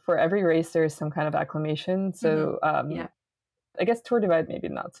kind of, for every race there's some kind of acclimation. So I guess Tour Divide maybe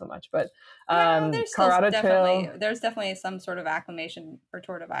not so much, but Colorado Trail, there's definitely some sort of acclimation for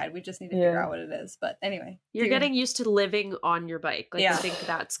Tour Divide. We just need to figure out what it is. But anyway, you're getting used to living on your bike. I think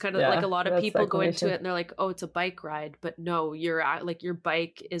that's kind of a lot of people go into it and they're like, oh, it's a bike ride, but no, you're your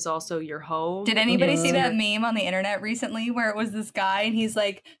bike is also your home. Did anybody see that meme on the internet recently where it was this guy and he's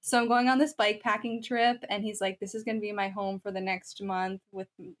like, so I'm going on this bike packing trip, and he's like, this is going to be my home for the next month.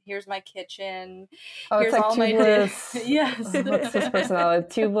 Here's my kitchen. Oh, here's it's all tubeless. My yes. What's this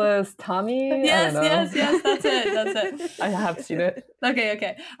personality? Tubeless Tommy? Yes, that's it. I have seen it.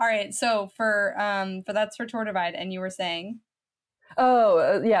 Okay. All right. So for that's for Tour Divide, and you were saying?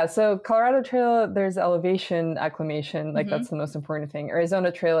 So Colorado Trail, there's elevation acclimation, that's the most important thing.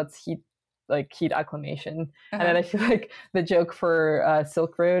 Arizona Trail, it's heat acclimation. And then I feel like the joke for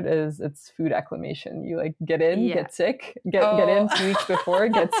Silk Road is it's food acclimation. You get in, get sick, get in 2 weeks before,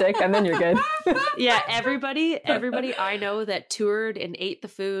 get sick, and then you're good. Yeah, everybody I know that toured and ate the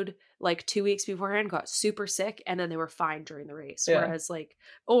food, like 2 weeks beforehand, got super sick, and then they were fine during the race. Yeah. Whereas like,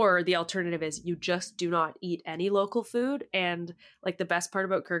 or the alternative is you just do not eat any local food. And like the best part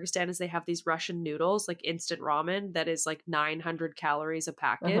about Kyrgyzstan is they have these Russian noodles, like instant ramen, that is like 900 calories a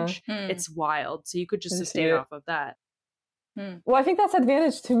package. It's wild. So you could just sustain off of that. Well, I think that's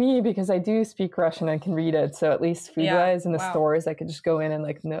advantage to me because I do speak Russian and can read it. So at least food wise in the stores, I could just go in and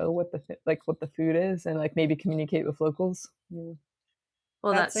like know what the food is and like maybe communicate with locals. Yeah.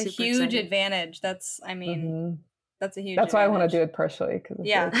 Well, that's a huge advantage. That's a huge That's advantage. why I want to do it partially. Cause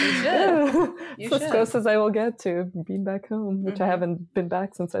you should. It's as close as I will get to being back home, which I haven't been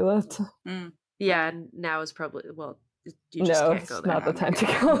back since I left. Yeah, and now is probably, well, you just can't go there. Not the time to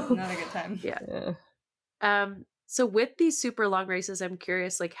go. Not a good time. Yeah. So with these super long races, I'm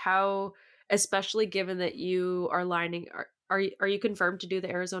curious, like how, especially given that you are lining, are you confirmed to do the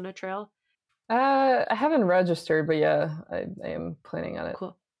Arizona Trail? I haven't registered, but yeah, I am planning on it.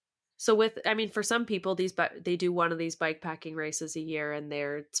 Cool. So for some people, they do one of these bike packing races a year and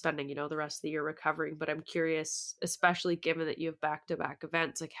they're spending, the rest of the year recovering. But I'm curious, especially given that you have back-to-back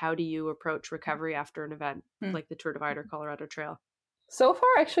events, like how do you approach recovery after an event like the Tour Divide or Colorado Trail? So far,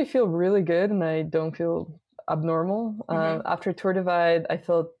 I actually feel really good and I don't feel abnormal. After Tour Divide, I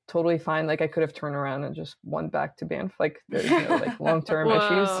felt totally fine. Like I could have turned around and just went back to Banff. Like there's no like long-term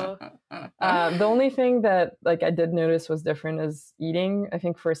issues. The only thing that like I did notice was different is eating. I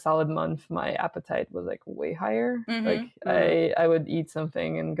think for a solid month, my appetite was like way higher. I would eat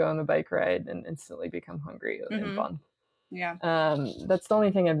something and go on a bike ride and instantly become hungry and fun. Yeah. That's the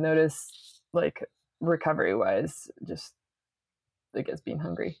only thing I've noticed, like recovery-wise, just I guess being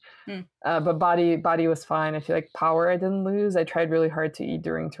hungry. But body was fine. I feel like power I didn't lose. I tried really hard to eat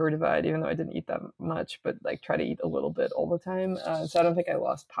during Tour Divide, even though I didn't eat that much, but like try to eat a little bit all the time. So I don't think I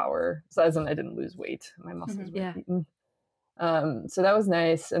lost power. So as in I didn't lose weight. My muscles were eaten. So that was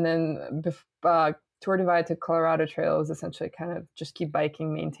nice. And then Tour Divide to Colorado Trail was essentially kind of just keep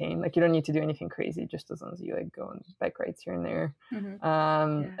biking, maintain. Like you don't need to do anything crazy, just as long as you like go on bike rides here and there.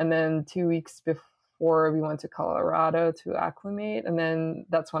 And then 2 weeks before we went to Colorado to acclimate, and then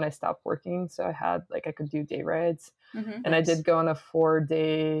that's when I stopped working. So I could do day rides, and I did go on a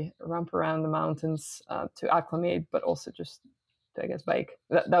 4-day romp around the mountains to acclimate, but also just I guess bike.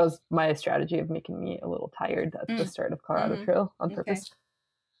 That was my strategy of making me a little tired at the start of Colorado Trail on purpose.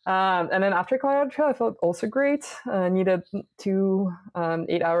 And then after Colorado Trail, I felt also great. Needed 2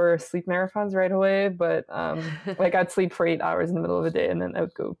 8-hour sleep marathons right away, but like I'd sleep for 8 hours in the middle of the day, and then I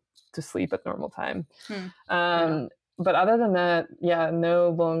would go to sleep at normal time. But other than that, no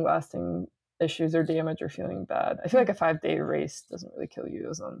long-lasting issues or damage or feeling bad. I feel like a 5-day race doesn't really kill you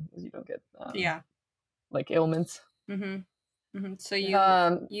as long as you don't get like ailments. So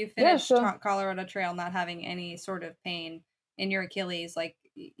you finished Colorado Trail not having any sort of pain in your Achilles, like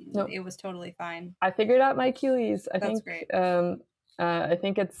it was totally fine. I figured out my Achilles. That's great. I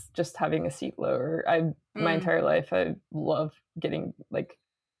think it's just having a seat lower. My entire life I love getting like,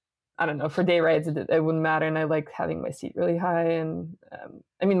 I don't know, for day rides it wouldn't matter, and I liked having my seat really high, and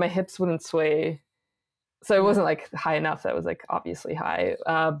my hips wouldn't sway, so it wasn't like high enough that was like obviously high,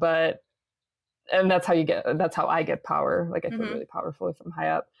 and that's how I get power. Like I feel really powerful if I'm high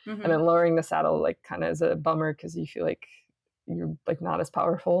up, and then lowering the saddle like kind of is a bummer because you feel like you're like not as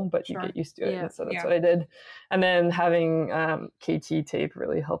powerful, but you get used to it. And so that's what I did. And then having KT tape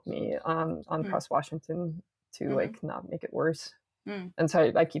really helped me on Cross Washington to like not make it worse. And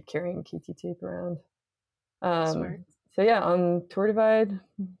so I keep carrying KT tape around. Smart. So yeah, on Tour Divide.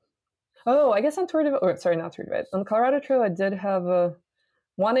 Oh, I guess on Tour Divide. Oh, sorry, not Tour Divide. On Colorado Trail, I did have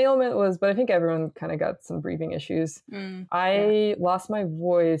one ailment but I think everyone kind of got some breathing issues. I lost my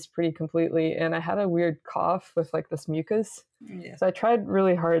voice pretty completely, and I had a weird cough with like this mucus. So I tried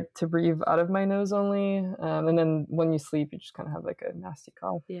really hard to breathe out of my nose only, and then when you sleep, you just kind of have like a nasty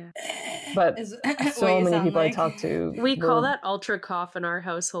cough. But so many people I talk to, we call that ultra cough in our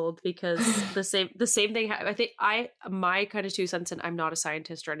household because the same thing. I think my kind of 2 cents, and I'm not a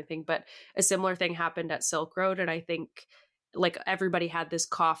scientist or anything, but a similar thing happened at Silk Road, and I think like everybody had this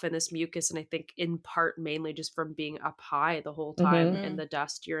cough and this mucus, and I think in part mainly just from being up high the whole time and the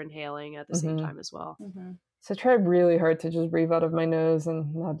dust you're inhaling at the same time as well. So I tried really hard to just breathe out of my nose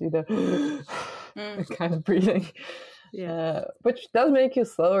and not do the kind of breathing. Which does make you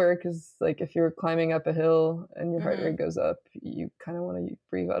slower because like if you're climbing up a hill and your heart rate goes up, you kind of want to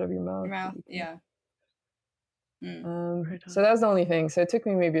breathe out of your mouth. So that was the only thing. So it took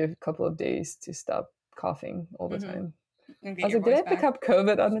me maybe a couple of days to stop coughing all the time. I was like, did I pick up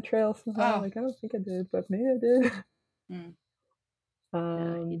COVID on the trail somehow? Like, I don't think I did, but maybe I did.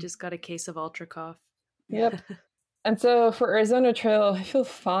 You just got a case of ultra cough. Yep. And so for Arizona Trail, I feel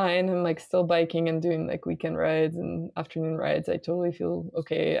fine. I'm like still biking and doing like weekend rides and afternoon rides. I totally feel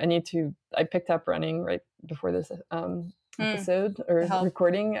okay. I picked up running right before this episode or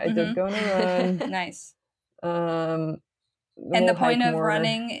recording. I did go on a run. Nice. And the point of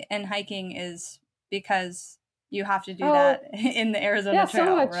running and hiking is because you have to do that in the Arizona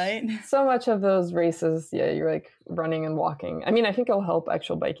Trail, right? So much of those races, you're like running and walking. I mean, I think it'll help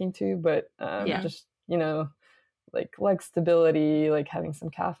actual biking too, but just, like leg stability, like having some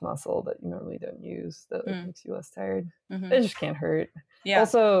calf muscle that you normally don't use that makes you less tired. It just can't hurt. Yeah.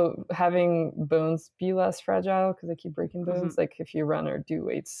 Also, having bones be less fragile because they keep breaking bones. Like if you run or do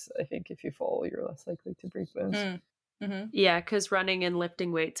weights, I think if you fall, you're less likely to break bones. Yeah, because running and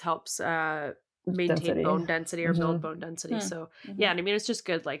lifting weights helps maintain bone density or build bone density. So yeah, and I mean it's just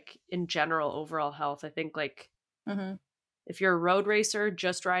good like in general overall health. I think like if you're a road racer,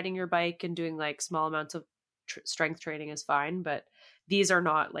 just riding your bike and doing like small amounts of strength training is fine, but these are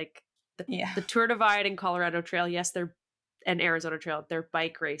not like the Tour Divide and Colorado Trail. Yes, they're and Arizona Trail, they're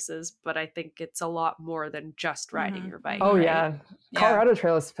bike races, but I think it's a lot more than just riding your bike. Oh, right? Colorado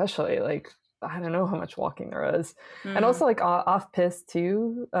Trail especially, like I don't know how much walking there is. And also like off piste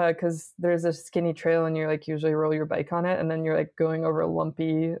too, because there's a skinny trail and you're like usually roll your bike on it and then you're like going over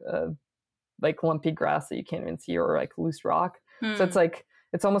lumpy grass that you can't even see or like loose rock. So it's like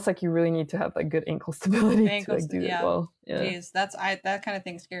it's almost like you really need to have like good ankle stability to like do it well. Yeah. Jeez, that kind of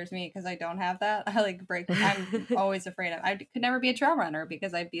thing scares me because I don't have that. I like break. I'm always afraid of. I could never be a trail runner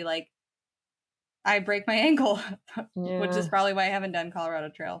because I'd be like, I break my ankle, which is probably why I haven't done Colorado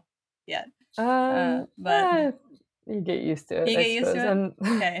Trail yet. But you get used to it. You get used to it. And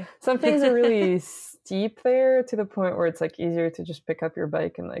okay. Some things are really steep there to the point where it's like easier to just pick up your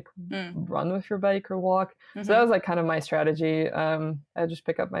bike and like run with your bike or walk. So that was like kind of my strategy. I just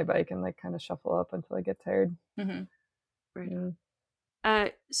pick up my bike and like kind of shuffle up until I get tired.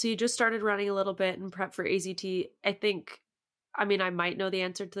 Right. So you just started running a little bit and prep for AZT. I mean, I might know the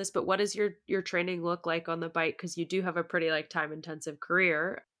answer to this, but what does your training look like on the bike? Because you do have a pretty like time intensive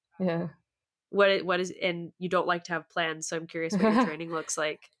career. Yeah. What is, and you don't like to have plans, so I'm curious what your training looks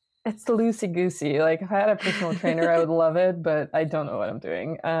like. It's loosey goosey. Like if I had a personal trainer, I would love it, but I don't know what I'm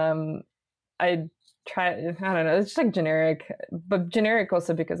doing. I don't know. It's just like generic, but generic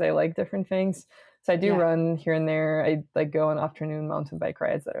also because I like different things. So I do run here and there. I like go on afternoon mountain bike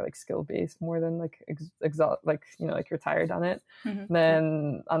rides that are like skill based more than like like like you're tired on it.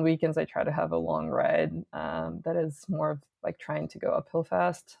 Then on weekends I try to have a long ride that is more of like trying to go uphill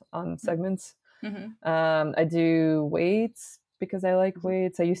fast on segments. I do weights because I like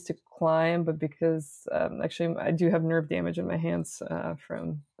weights. I used to climb, but because actually I do have nerve damage in my hands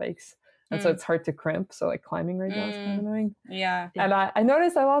from bikes. And so it's hard to crimp. So like climbing right now is kind of annoying. Yeah. And I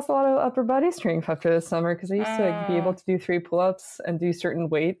noticed I lost a lot of upper body strength after this summer because I used to like be able to do 3 pull-ups and do certain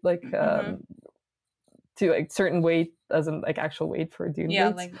weight, like to like certain weight as in like actual weight for dune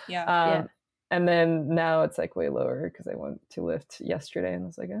weights. And then now it's like way lower because I went to lift yesterday and I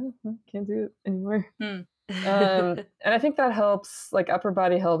was like, can't do it anymore. And I think that helps, like upper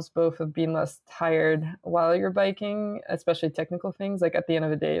body helps both of being less tired while you're biking, especially technical things. Like at the end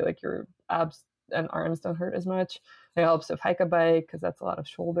of the day, like your abs and arms don't hurt as much. It helps with hike a bike because that's a lot of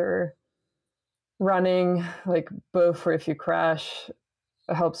shoulder. Running, like both for if you crash,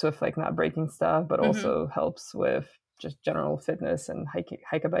 it helps with like not breaking stuff, but also helps with just general fitness and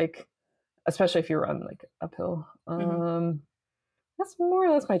hike a bike, especially if you run like uphill. That's more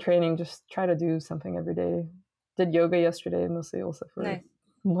or less my training. Just try to do something every day. Did yoga yesterday, mostly also for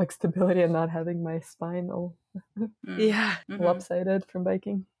like stability and not having my spine all lopsided from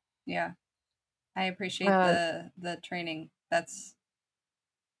biking. Yeah, I appreciate the training. That's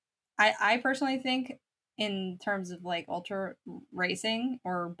I personally think in terms of like ultra racing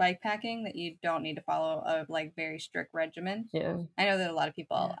or bikepacking that you don't need to follow a like very strict regimen. Yeah, I know that a lot of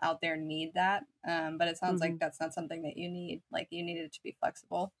people out there need that, but it sounds like that's not something that you need. Like you need it to be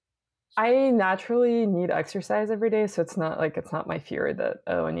flexible. I naturally need exercise every day, so it's not my fear that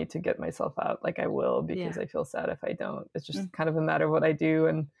I need to get myself out. Like I will because I feel sad if I don't. It's just kind of a matter of what I do,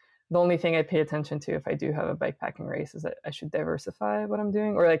 and the only thing I pay attention to if I do have a bikepacking race is that I should diversify what I'm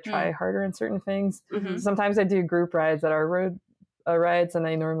doing or like try harder in certain things. Sometimes I do group rides that are road rides and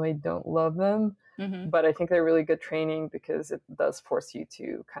I normally don't love them, but I think they're really good training because it does force you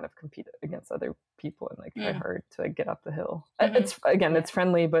to kind of compete against other people and like try hard to like, get up the hill. It's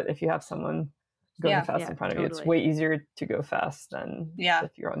friendly, but if you have someone going fast in front of you, it's way easier to go fast than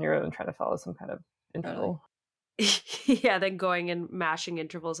if you're on your own trying to follow some kind of interval. Then going and mashing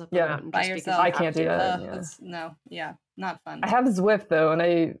intervals up the mountain by just yourself. because I can't do that. Not fun. I have Zwift though, and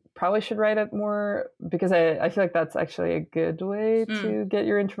I probably should ride it more because I feel like that's actually a good way to get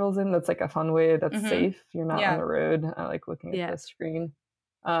your intervals in. That's like a fun way that's safe. You're not on the road like looking at the screen.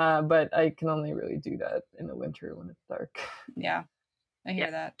 But I can only really do that in the winter when it's dark. Yeah, I hear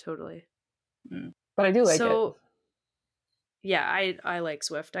that. Totally. But I do like it. Yeah, I like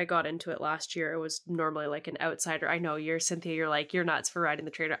Zwift. I got into it last year. It was normally like an outsider. I know Cynthia, you're like, you're nuts for riding the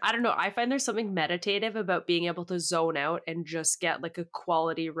trainer. I don't know. I find there's something meditative about being able to zone out and just get like a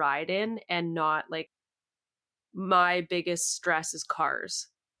quality ride in, and not like, my biggest stress is cars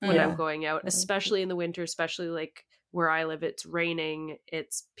when I'm going out, especially in the winter, especially like where I live, it's raining.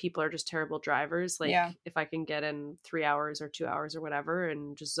 People are just terrible drivers. Like if I can get in 3 hours or 2 hours or whatever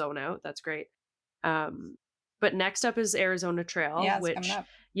and just zone out, that's great. But next up is Arizona Trail, which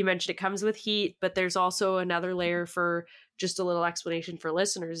you mentioned it comes with heat, but there's also another layer for just a little explanation for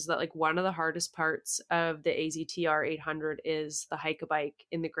listeners is that like one of the hardest parts of the AZTR 800 is the hike-a-bike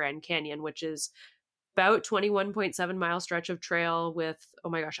in the Grand Canyon, which is about 21.7 mile stretch of trail with, oh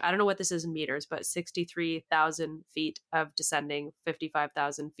my gosh, I don't know what this is in meters, but 63,000 feet of descending,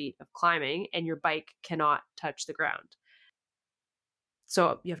 55,000 feet of climbing, and your bike cannot touch the ground.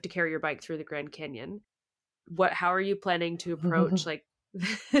 So you have to carry your bike through the Grand Canyon. How are you planning to approach like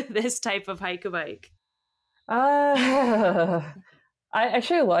this type of hike-a-bike? I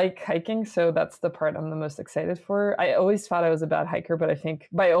actually like hiking, so that's the part I'm the most excited for. I always thought I was a bad hiker, but I think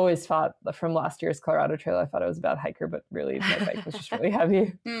I always thought from last year's Colorado Trail, I thought I was a bad hiker, but really my bike was just really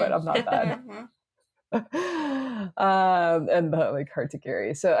heavy, but I'm not bad. And like hard to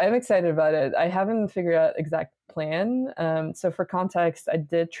carry. So I'm excited about it. I haven't figured out exact plan. So for context, I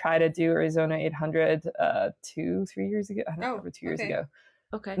did try to do Arizona 800 3 years ago. I don't remember, 2 years ago.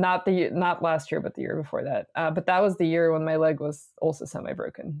 Okay. Not last year, but the year before that. But that was the year when my leg was also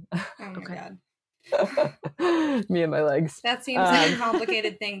semi-broken. Oh my God. Me and my legs. That seems like a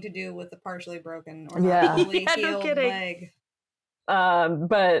complicated thing to do with a partially broken or not fully healed leg.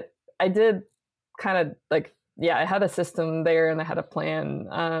 But I did kind of like, I had a system there and I had a plan,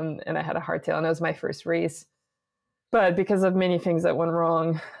 and I had a hardtail, and it was my first race. But because of many things that went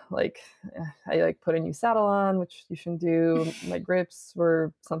wrong, like I like put a new saddle on, which you shouldn't do. My grips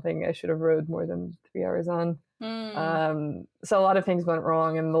were something I should have rode more than 3 hours on. So a lot of things went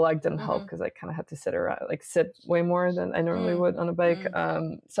wrong, and the leg didn't help because I kind of had to sit way more than I normally would on a bike.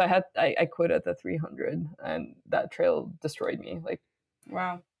 So I quit at the 300, and that trail destroyed me. Like,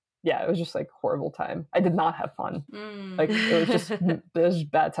 wow. Yeah, it was just like horrible time. I did not have fun. Like it was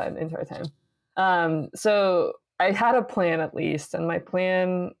bad time the entire time. So I had a plan at least, and my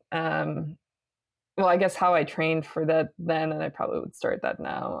plan, well, I guess how I trained for that then, and I probably would start that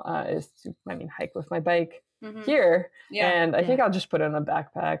now, is to, hike with my bike here. And I think I'll just put it in a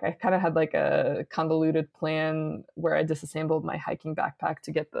backpack. I kind of had like a convoluted plan where I disassembled my hiking backpack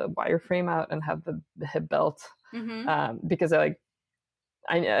to get the wireframe out and have the hip belt, because I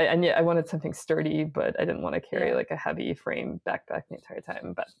wanted something sturdy, but I didn't want to carry like a heavy frame backpack the entire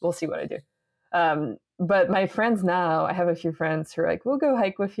time. But we'll see what I do. But my friends now, I have a few friends who are like, we'll go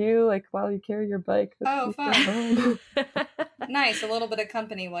hike with you, like while you carry your bike. Oh, fun. Nice. A little bit of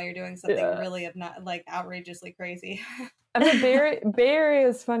company while you're doing something really not like outrageously crazy. And the Bay Area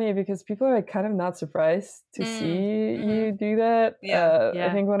is funny because people are like kind of not surprised to see you do that.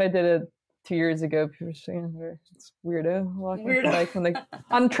 I think when I did it 2 years ago, people were saying, it's weirdo walking the bike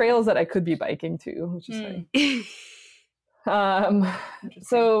on trails that I could be biking to, which is like,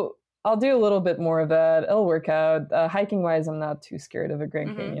 so I'll do a little bit more of that. It'll work out. Hiking wise, I'm not too scared of a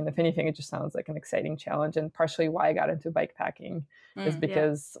Grand Canyon. If anything, it just sounds like an exciting challenge. And partially why I got into bike packing is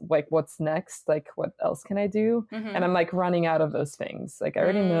because like, what's next? Like, what else can I do? And I'm like running out of those things. Like, I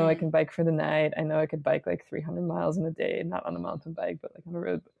already know I can bike for the night. I know I could bike like 300 miles in a day, not on a mountain bike, but like on the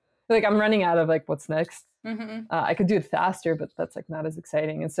road. Like, I'm running out of like, what's next? I could do it faster, but that's like not as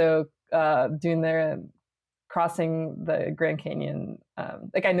exciting. And so crossing the Grand Canyon,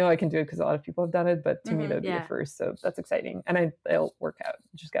 like I know I can do it because a lot of people have done it, but to me that would be the first, so that's exciting, and it'll work out.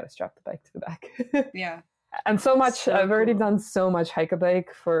 You just got to strap the bike to the back. And I've already done so much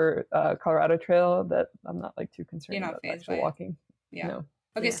hike-a-bike for Colorado Trail that I'm not like too concerned about actual walking.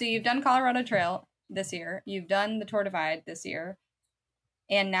 So you've done Colorado Trail this year, you've done the Tour Divide this year,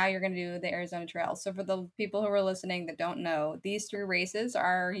 and now you're going to do the Arizona Trail. So for the people who are listening that don't know, these 3 races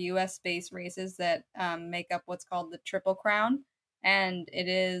are U.S.-based races that make up what's called the Triple Crown. And it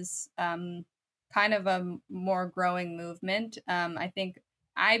is kind of a more growing movement. I think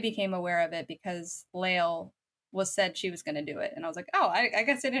I became aware of it because Lael said she was going to do it. And I was like, oh, I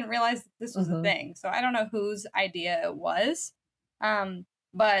guess I didn't realize this was a thing. So I don't know whose idea it was.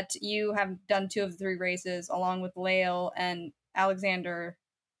 But you have done 2 of the 3 races along with Lael and Alexander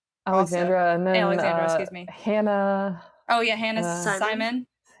Alexandra, and then Alexandra, excuse me. Hannah. Oh yeah, Hannah Simon.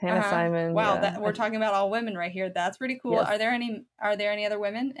 Hannah Simon. Wow, yeah. we're talking about all women right here. That's pretty cool. Yes. Are there any other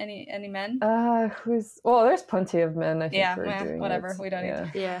women? Any men? There's plenty of men. I think yeah, doing whatever. it. We don't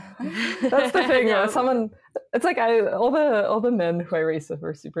need to. Yeah, that's the thing. No. It's like all the men who I race with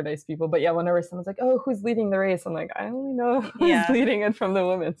are super nice people. But yeah, whenever someone's like, "Oh, who's leading the race?" I'm like, I only know who's leading it from the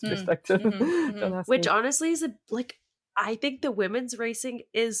women's perspective. Don't ask Which me. honestly is I think the women's racing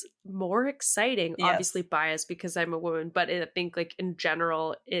is more exciting. Yes. Obviously biased because I'm a woman, but I think like in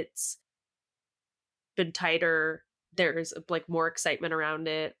general, it's been tighter. There's like more excitement around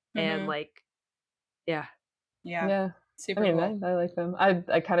it, and like, yeah. Super cool. I like them.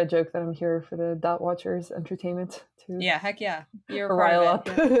 I kind of joke that I'm here for the dot watchers entertainment too. Yeah, heck yeah. You're rile up.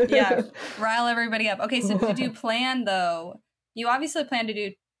 Yeah, rile everybody up. Okay, so did you plan though? You obviously plan to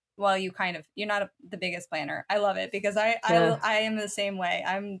do well. You're not the biggest planner. I love it because I am the same way.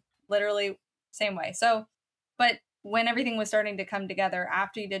 I'm literally same way. So, but when everything was starting to come together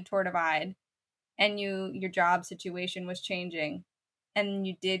after you did Tour Divide, and your job situation was changing, and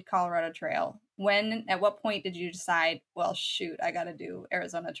you did Colorado Trail. At what point did you decide, well, shoot, I got to do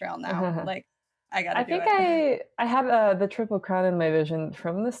Arizona Trail now? Like, I got to do it. I think I had the Triple Crown in my vision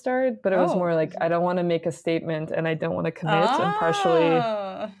from the start, but it was more like, I don't want to make a statement and I don't want to commit. And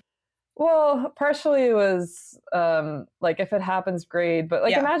partially it was like, if it happens, great. But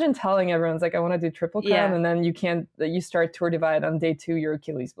like, imagine telling everyone's like, I want to do Triple Crown, and then you start Tour Divide on day 2, your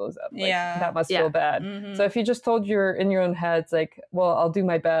Achilles blows up. Like, that must feel bad. So if you just told in your own head, it's like, well, I'll do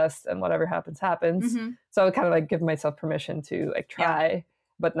my best and whatever happens, happens. So I would kind of like give myself permission to like try,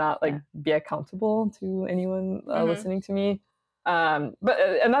 but not like be accountable to anyone listening to me. But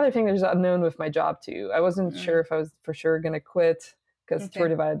another thing, there's unknown with my job too. I wasn't sure if I was for sure going to quit, because Tour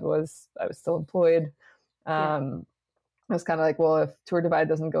Divide I was still employed. I was kind of like, well, if Tour Divide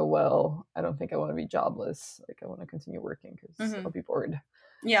doesn't go well, I don't think I want to be jobless. Like, I want to continue working because I'll be bored.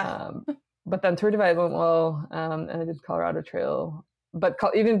 But then Tour Divide went well, and I did Colorado Trail. But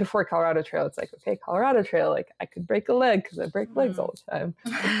even before Colorado Trail, it's like, okay, Colorado Trail, like I could break a leg because I break legs all the time.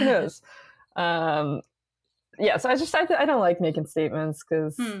 Who knows? So I don't like making statements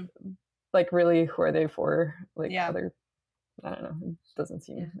because, like, really, who are they for? Like, other. I don't know. It doesn't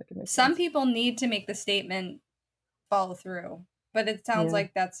seem like it makes Some sense. people need to make the statement follow through, but it sounds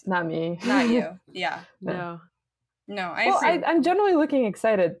like that's not me. Not you. Yeah. No. I'm generally looking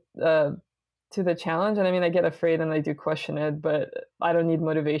excited to the challenge, and I mean, I get afraid and I do question it, but I don't need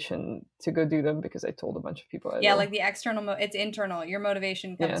motivation to go do them because I told a bunch of people. Like the external, it's internal. Your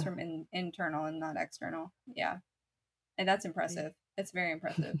motivation comes from internal and not external. Yeah, and that's impressive. It's very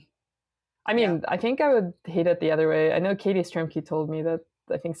impressive. I mean, I think I would hate it the other way. I know Katie Stremke told me that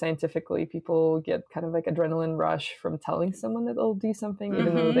I think scientifically people get kind of like adrenaline rush from telling someone that they'll do something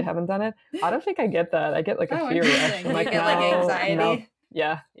even though they haven't done it. I don't think I get that. I get like a fear rush. You get like anxiety. No.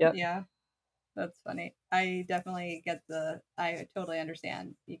 Yeah. Yeah. That's funny. I definitely get I totally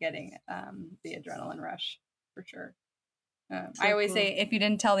understand you getting the adrenaline rush for sure. I always say, if you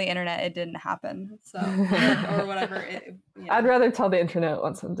didn't tell the internet, it didn't happen. So, or whatever. I'd rather tell the internet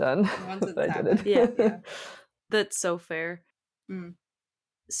once I'm done. Once it's happened. Yeah. That's so fair.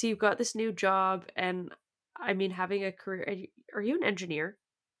 So you've got this new job, and I mean, having a career. Are you an engineer?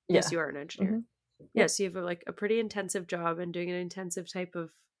 Yeah. Yes, you are an engineer. Yeah, so you have a pretty intensive job and doing an intensive type of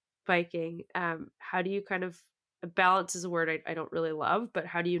biking. How do you kind of, balance is a word I don't really love, but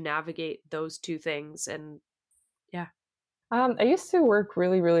how do you navigate those two things? And I used to work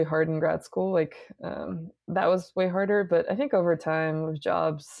really, really hard in grad school. Like, that was way harder. But I think over time with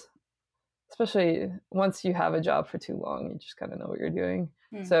jobs, especially once you have a job for too long, you just kind of know what you're doing.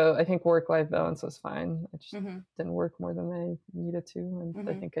 So I think work-life balance was fine. I just didn't work more than I needed to. And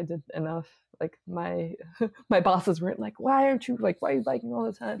I think I did enough. Like my bosses weren't like, why are you biking all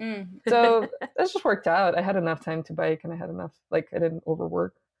the time? So it just worked out. I had enough time to bike, and I had enough, like, I didn't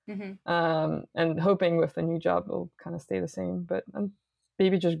overwork. And hoping with the new job it'll kind of stay the same, but I'm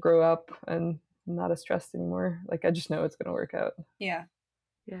maybe just grow up and not as stressed anymore. Like, I just know it's going to work out. Yeah.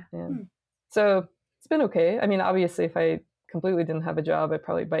 So it's been okay. I mean, obviously if I completely didn't have a job, I'd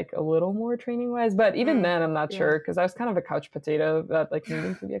probably bike a little more training wise, but even then I'm not sure, because I was kind of a couch potato, that like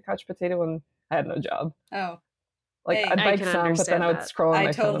needing to be a couch potato when I had no job. I'd bike some, but then I would scroll on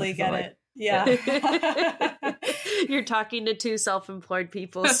my phone. I totally get it. Yeah. You're talking to two self-employed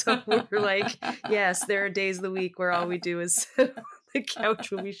people, so we're like, yes, there are days of the week where all we do is sit on the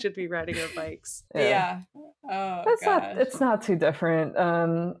couch when we should be riding our bikes. Oh, it's not too different.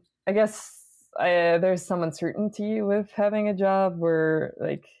 I guess there's some uncertainty with having a job where,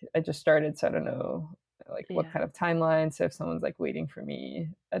 like, I just started, so I don't know like what kind of timeline. So if someone's like waiting for me,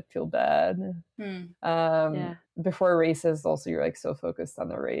 I'd feel bad. Before races, also you're like so focused on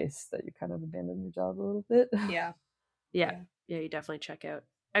the race that you kind of abandon your job a little bit. Yeah, you definitely check out.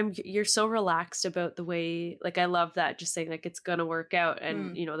 You're so relaxed about the way, like, I love that, just saying like it's gonna work out,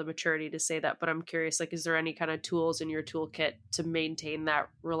 and you know, the maturity to say that. But I'm curious, like, is there any kind of tools in your toolkit to maintain that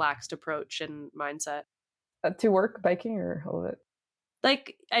relaxed approach and mindset? To work, biking, or all of it?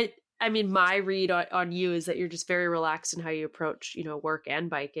 Like, I mean, my read on you is that you're just very relaxed in how you approach, you know, work and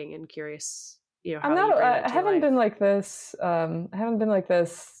biking, and curious, you know, how you bring that to I haven't life. been like this. I haven't been like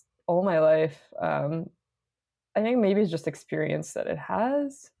this all my life. I think maybe it's just experience that it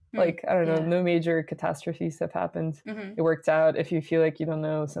has. Like, I don't know, no major catastrophes have happened. It worked out. If you feel like you don't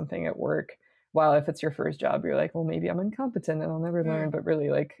know something at work, while if it's your first job, you're like, well, maybe I'm incompetent and I'll never learn. But really,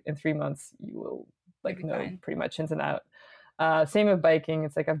 like, in 3 months, you will like know pretty much ins and out. Same with biking.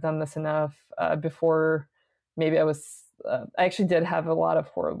 It's like I've done this enough. Before, maybe I actually did have a lot of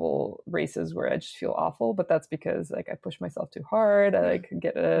horrible races where I just feel awful, but that's because like I push myself too hard. I like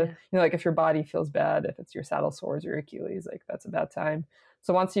get you know, like if your body feels bad, if it's your saddle sores or Achilles, like that's a bad time.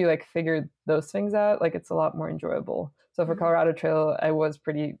 So once you like figure those things out, like it's a lot more enjoyable. So for Colorado Trail, I was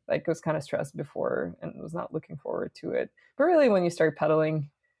pretty like, was kind of stressed before and was not looking forward to it. But really when you start pedaling,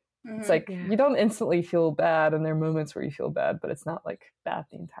 it's like you don't instantly feel bad, and there are moments where you feel bad, but it's not like bad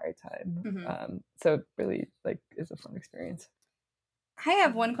the entire time. So it really like is a fun experience. I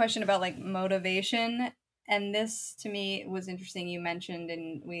have one question about like motivation, and this to me was interesting. You mentioned,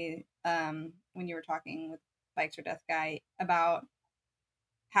 and we when you were talking with Bikes or Death Guy about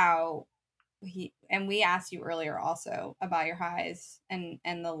how we asked you earlier also about your highs and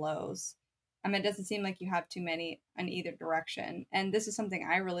the lows. It doesn't seem like you have too many in either direction. And this is something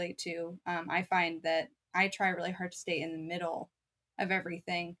I relate to. I find that I try really hard to stay in the middle of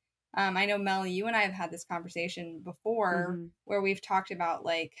everything. I know, Mel, you and I have had this conversation before where we've talked about,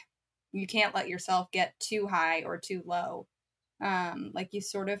 like, you can't let yourself get too high or too low. Like, you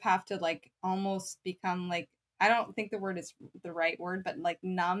sort of have to, like, almost become, like, I don't think the word is the right word, but, like,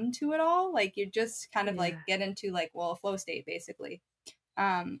 numb to it all. Like, you just kind of, like, get into, like, well, a flow state, basically.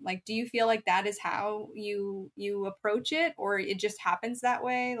 Like, do you feel like that is how you approach it, or it just happens that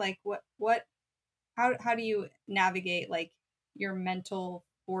way? Like, how do you navigate like your mental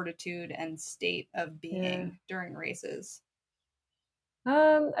fortitude and state of being during races?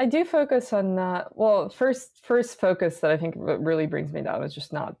 I do focus on that. Well, first focus that I think really brings me down is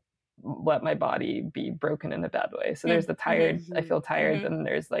just not let my body be broken in a bad way. So there's the tired, I feel tired, then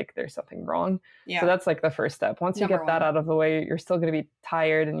there's something wrong. So that's like the first step. Once you get that out of the way, you're still going to be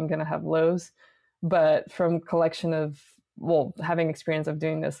tired and you're going to have lows. But from collection of, having experience of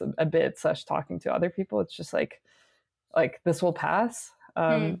doing this a bit / talking to other people, it's just like this will pass.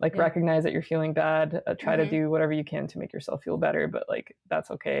 Recognize that you're feeling bad, try to do whatever you can to make yourself feel better, but like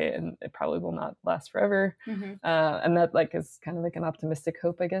that's okay, and it probably will not last forever. And that like is kind of like an optimistic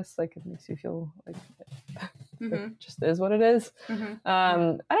hope, I guess. Like it makes you feel like it just is what it is. I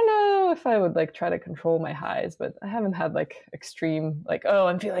don't know if I would like try to control my highs, but I haven't had like extreme like, oh,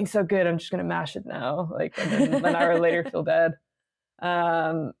 I'm feeling so good, I'm just gonna mash it now, like, and then an hour later feel bad.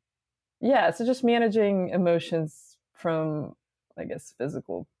 So just managing emotions from, I guess,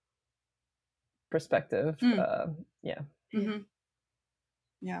 physical perspective. Yeah,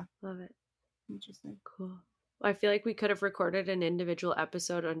 Love it. Interesting. Cool. I feel like we could have recorded an individual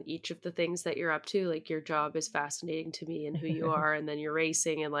episode on each of the things that you're up to. Like, your job is fascinating to me and who you are, and then you're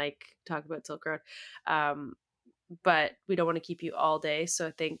racing and like talk about Silk Road. But we don't want to keep you all day, so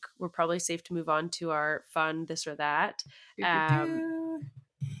I think we're probably safe to move on to our fun this or that.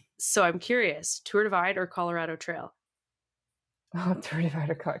 So I'm curious, Tour Divide or Colorado Trail? Oh, Tour Divide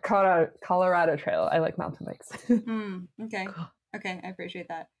or Colorado Trail. I like mountain bikes. Okay. Cool. Okay, I appreciate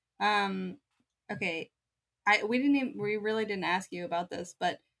that. Okay. We really didn't ask you about this,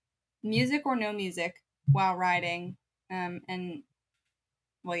 but music or no music while riding, music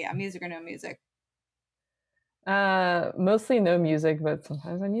or no music. Mostly no music, but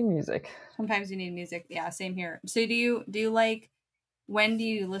sometimes I need music. Sometimes you need music. Yeah, same here. So do you like, when do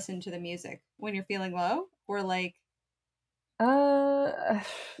you listen to the music? When you're feeling low, or like?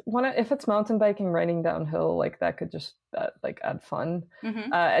 If it's mountain biking, riding downhill, like that could just add fun.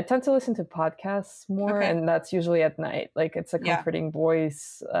 I tend to listen to podcasts more, and that's usually at night. Like it's a comforting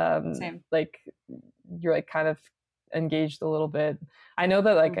voice. Same. Like you're like kind of engaged a little bit. I know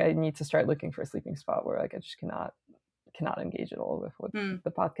that like I need to start looking for a sleeping spot where like I just cannot engage at all with what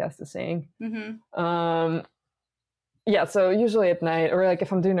the podcast is saying. So usually at night, or like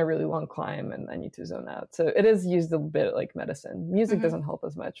if I'm doing a really long climb and I need to zone out. So it is used a bit like medicine. Music doesn't help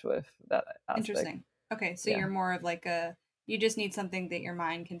as much with that aspect. Interesting. Okay, so you're more of like you just need something that your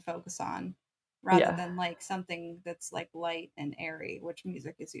mind can focus on rather than like something that's like light and airy, which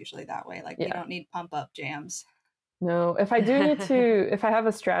music is usually that way. Like you don't need pump up jams. No, if I do need to, if I have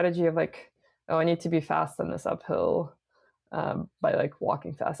a strategy of like, oh, I need to be fast on this uphill by like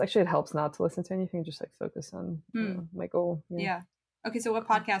walking fast. Actually, it helps not to listen to anything, just like focus on my goal. Yeah. Okay, so what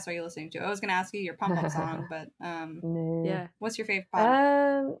podcast are you listening to? I was going to ask you your pump up song, but what's your favorite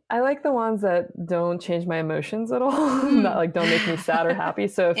pod? I like the ones that don't change my emotions at all, that like don't make me sad or happy.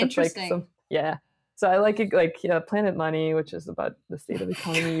 So if it's like so I like it, like Planet Money, which is about the state of the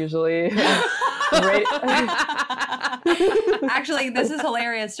economy usually. Actually, this is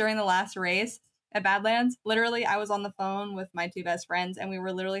hilarious. During the last race at Badlands, literally, I was on the phone with my two best friends, and we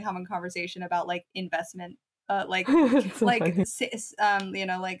were literally having a conversation about like investment,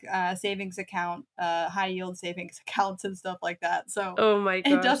 savings account, high yield savings accounts and stuff like that. So, oh my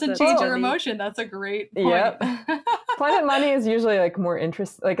gosh, it doesn't change your emotion. That's a great point. Yep. Planet Money is usually like more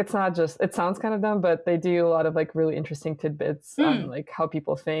interesting. Like it's not just, it sounds kind of dumb, but they do a lot of like really interesting tidbits on like how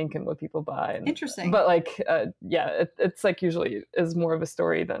people think and what people buy. And, interesting. But like, it's like usually is more of a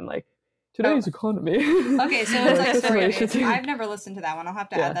story than like today's economy. Okay, so it's like story. I've never listened to that one. I'll have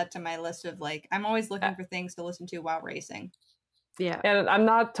to add that to my list of like, I'm always looking for things to listen to while racing. Yeah. And I'm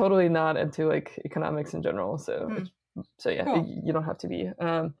not totally not into like economics in general. So, cool. You don't have to be.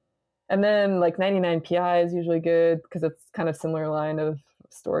 And then like 99 PI is usually good because it's kind of similar line of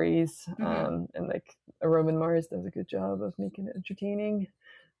stories. And like Roman Mars does a good job of making it entertaining.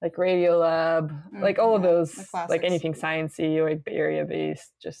 Like Radiolab, like all of those, like anything sciencey or like Bay Area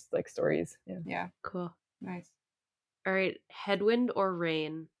based, just like stories. Yeah. Cool. Nice. All right. Headwind or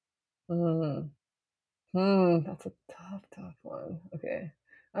rain? That's a tough one. Okay.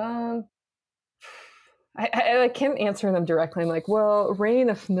 I like can't answer them directly. I'm like, well, rain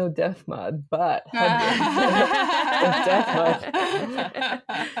if no death mod, but headwind if death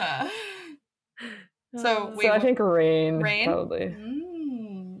mod. So I think rain? Probably.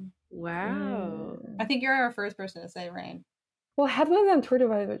 Wow. I think you're our first person to say rain. Well, headwind on Tour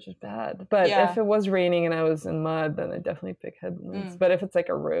Divide, which is bad. But if it was raining and I was in mud, then I'd definitely pick headwinds. But if it's like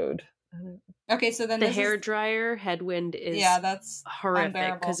a road. Okay, so then the hair dryer headwind is that's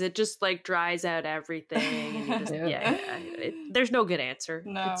horrific because it just like dries out everything. And you just, there's no good answer.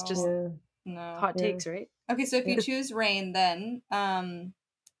 No. It's just hot takes, right? Okay, so if you choose rain, then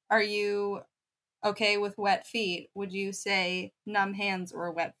are you okay with wet feet? Would you say numb hands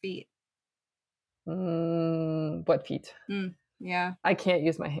or wet feet? Wet feet. Yeah. I can't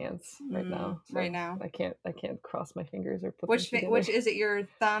use my hands right now. So right now. I can't cross my fingers or put which them together. Which is it, your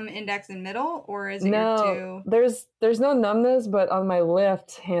thumb, index, and middle, or is it your two? There's no numbness, but on my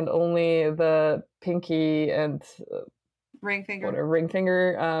left hand only, the pinky and ring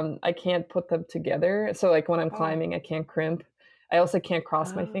finger. I can't put them together. So like when I'm climbing, I can't crimp. I also can't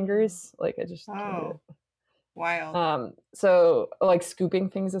cross my fingers. Like I just can't do it. Wild. So like scooping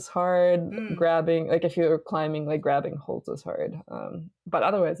things is hard. Grabbing, like if you're climbing, like grabbing holds is hard. But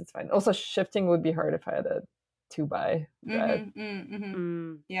otherwise it's fine. Also shifting would be hard if I had a 2x drive.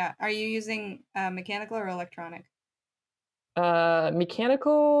 Yeah. Are you using mechanical or electronic?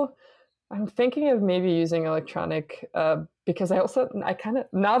 Mechanical. I'm thinking of maybe using electronic because I kind of,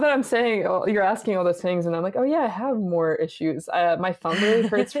 now that I'm saying, you're asking all those things and I'm like, oh yeah, I have more issues. My thumb really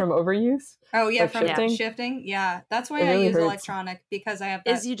hurts from overuse. Oh yeah, like from shifting. Yeah, that's why I use electronic because I have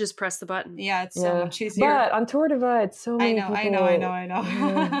that. Is you just press the button. Yeah, it's so much easier. But on Tour Divide, so many people. I know.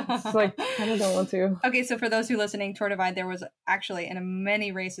 It's like, I kind of don't want to. Okay, so for those who are listening, Tour Divide, there was actually in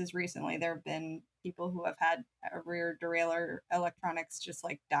many races recently, there have been people who have had a rear derailleur electronics just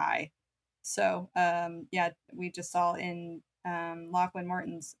like die. So, we just saw in Lachlan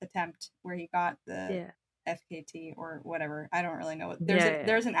Morton's attempt where he got the FKT or whatever. I don't really know.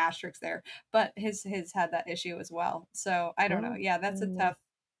 There's an asterisk there, but his had that issue as well. So I don't know. Yeah, that's a tough.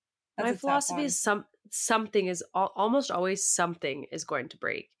 My philosophy is something is almost always something is going to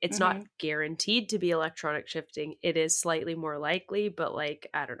break. It's not guaranteed to be electronic shifting. It is slightly more likely, but like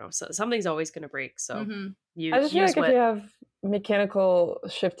I don't know. So something's always going to break. So I just feel like if you have mechanical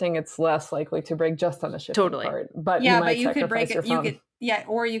shifting, it's less likely to break just on the shifting part. But you could break it.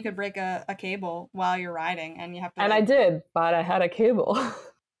 Or you could break a cable while you're riding, and you have to. And I did, but I had a cable.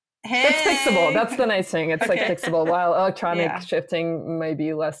 Hey! It's fixable. That's the nice thing. It's like fixable, while electronic shifting may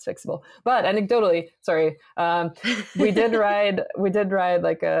be less fixable. But anecdotally, we did ride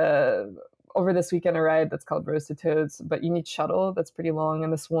like over this weekend a ride that's called Roasted Toads, but you need shuttle that's pretty long.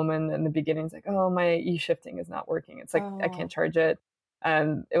 And this woman in the beginning is like, oh, my e-shifting is not working. It's like, I can't charge it.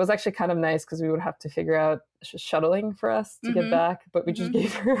 And it was actually kind of nice because we would have to figure out shuttling for us to get back, but we just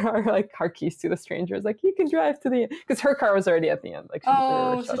gave her our keys to the strangers. Like, you can drive to the, because her car was already at the end. Like,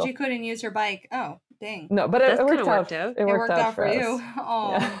 so she couldn't use her bike. Oh, dang. No, but it worked out. It worked out for you.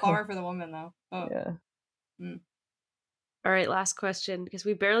 Oh, bummer for the woman though. Oh. Yeah. All right, last question, because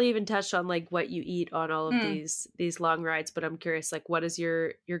we barely even touched on like what you eat on all of these long rides, but I'm curious, like, what is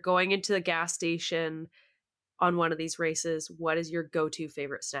you're going into the gas station on one of these races, what is your go-to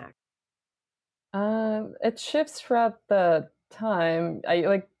favorite snack? It shifts throughout the time. I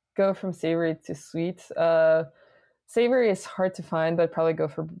like go from savory to sweet. Savory is hard to find, but I'd probably go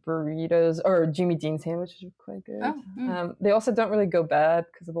for burritos or Jimmy Dean sandwiches are quite good. They also don't really go bad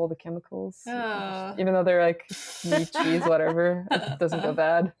because of all the chemicals. Even though they're like meat, cheese, whatever, it doesn't go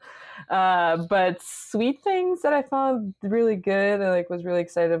bad. But sweet things that I found really good and like was really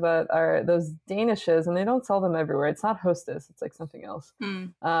excited about are those Danishes, and they don't sell them everywhere. It's not Hostess, it's like something else.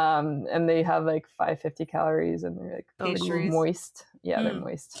 And they have like 550 calories and they're like pretty moist. Yeah, they're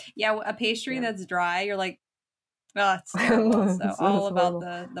moist. Yeah, a pastry that's dry, you're like, oh, it's terrible. So all about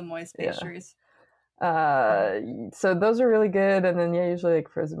the moist pastries. So those are really good, and then usually like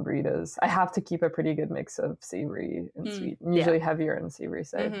frozen burritos. I have to keep a pretty good mix of savory and sweet. I'm usually heavier on the savory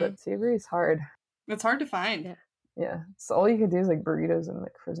side, but savory is hard. It's hard to find. Yeah. So all you can do is like burritos and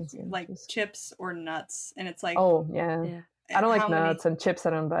like frozen sandwiches, like chips or nuts, and it's like I don't like nuts and chips. I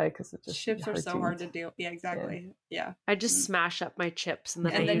don't buy because it's just chips are so hard to do. Yeah, exactly. Yeah. I just smash up my chips and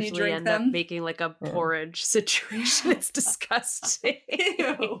then I usually end up making like a porridge situation. It's disgusting.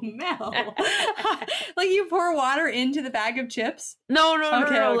 Ew, Mel. Like you pour water into the bag of chips? No.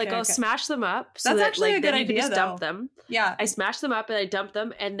 Like I'll smash them up. So that's actually a good idea. You can just dump them. Yeah. I smash them up and I dump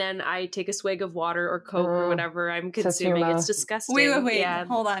them, and then I take a swig of water or Coke or whatever I'm consuming. It's disgusting. Wait. Yeah.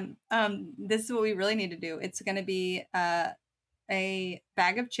 Hold on. This is what we really need to do. It's going to be a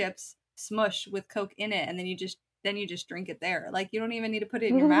bag of chips smushed with Coke in it, and then you just drink it there. Like you don't even need to put it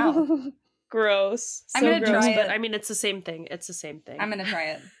in your mouth. Gross. I'm gonna try it. But I mean, it's the same thing. I'm gonna try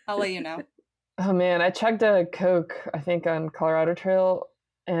it. I'll let you know. Oh man, I chugged a Coke, I think, on Colorado Trail,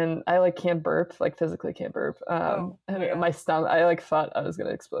 and I like can't burp, like physically can't burp. My stomach, I like thought I was gonna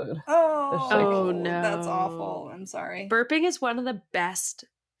explode. Oh no, that's awful. I'm sorry. Burping is one of the best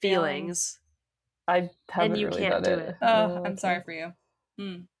feelings. I haven't and you really can't done do it. Oh, I'm sorry for you.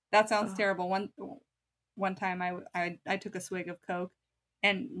 That sounds terrible. One time I took a swig of Coke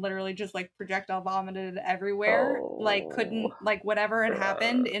and literally just like projectile vomited everywhere. Like couldn't, like whatever had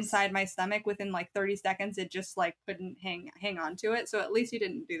happened inside my stomach within like 30 seconds, it just like couldn't hang on to it. So at least you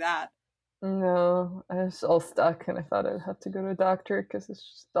didn't do that. No, I was all stuck and I thought I'd have to go to a doctor because it's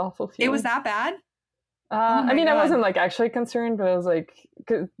just awful feeling. It was that bad? I mean, God. I wasn't like actually concerned, but I was like,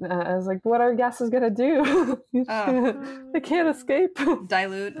 what are gases gonna do? They can't escape.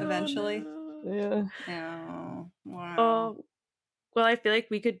 Dilute eventually. Yeah. Oh, wow. Well, I feel like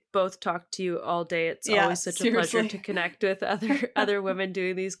we could both talk to you all day. It's always such a pleasure to connect with other women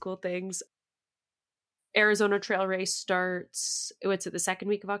doing these cool things. Arizona Trail Race starts, what's it, the second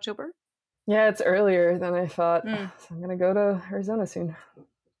week of October? Yeah, it's earlier than I thought. So I'm gonna go to Arizona soon.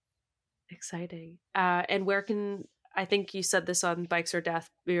 Exciting. And where can, I think you said this on Bikes or Death,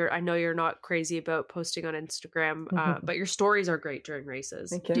 I know you're not crazy about posting on Instagram, but your stories are great during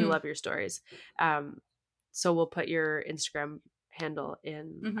races. Thank you. I do love your stories. So we'll put your Instagram handle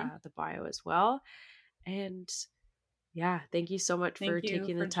in the bio as well. And yeah, thank you so much for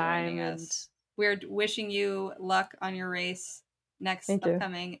taking the time. And we're wishing you luck on your race next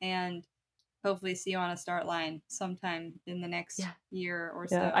upcoming, and hopefully see you on a start line sometime in the next year or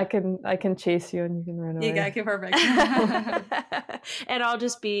so. Yeah, I can chase you and you can run away. Yeah, okay, perfect. And I'll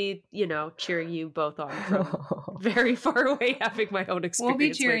just be, cheering you both on from very far away, having my own experience. We'll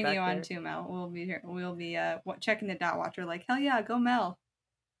be cheering you on too, Mel. We'll be here. We'll be checking the dot watcher like, hell yeah, go Mel.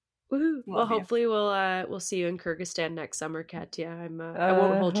 Woohoo. Well, hopefully we'll see you in Kyrgyzstan next summer, Katya. I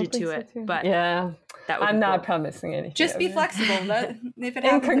won't hold you to it, but yeah, I'm not promising anything. Just be flexible. If it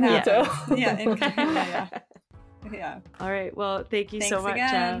happens, it happens. Yeah. All right. Well, thank you so much.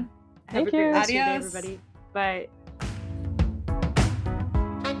 Again. Have a great rest of your day, Adios. everybody. Bye.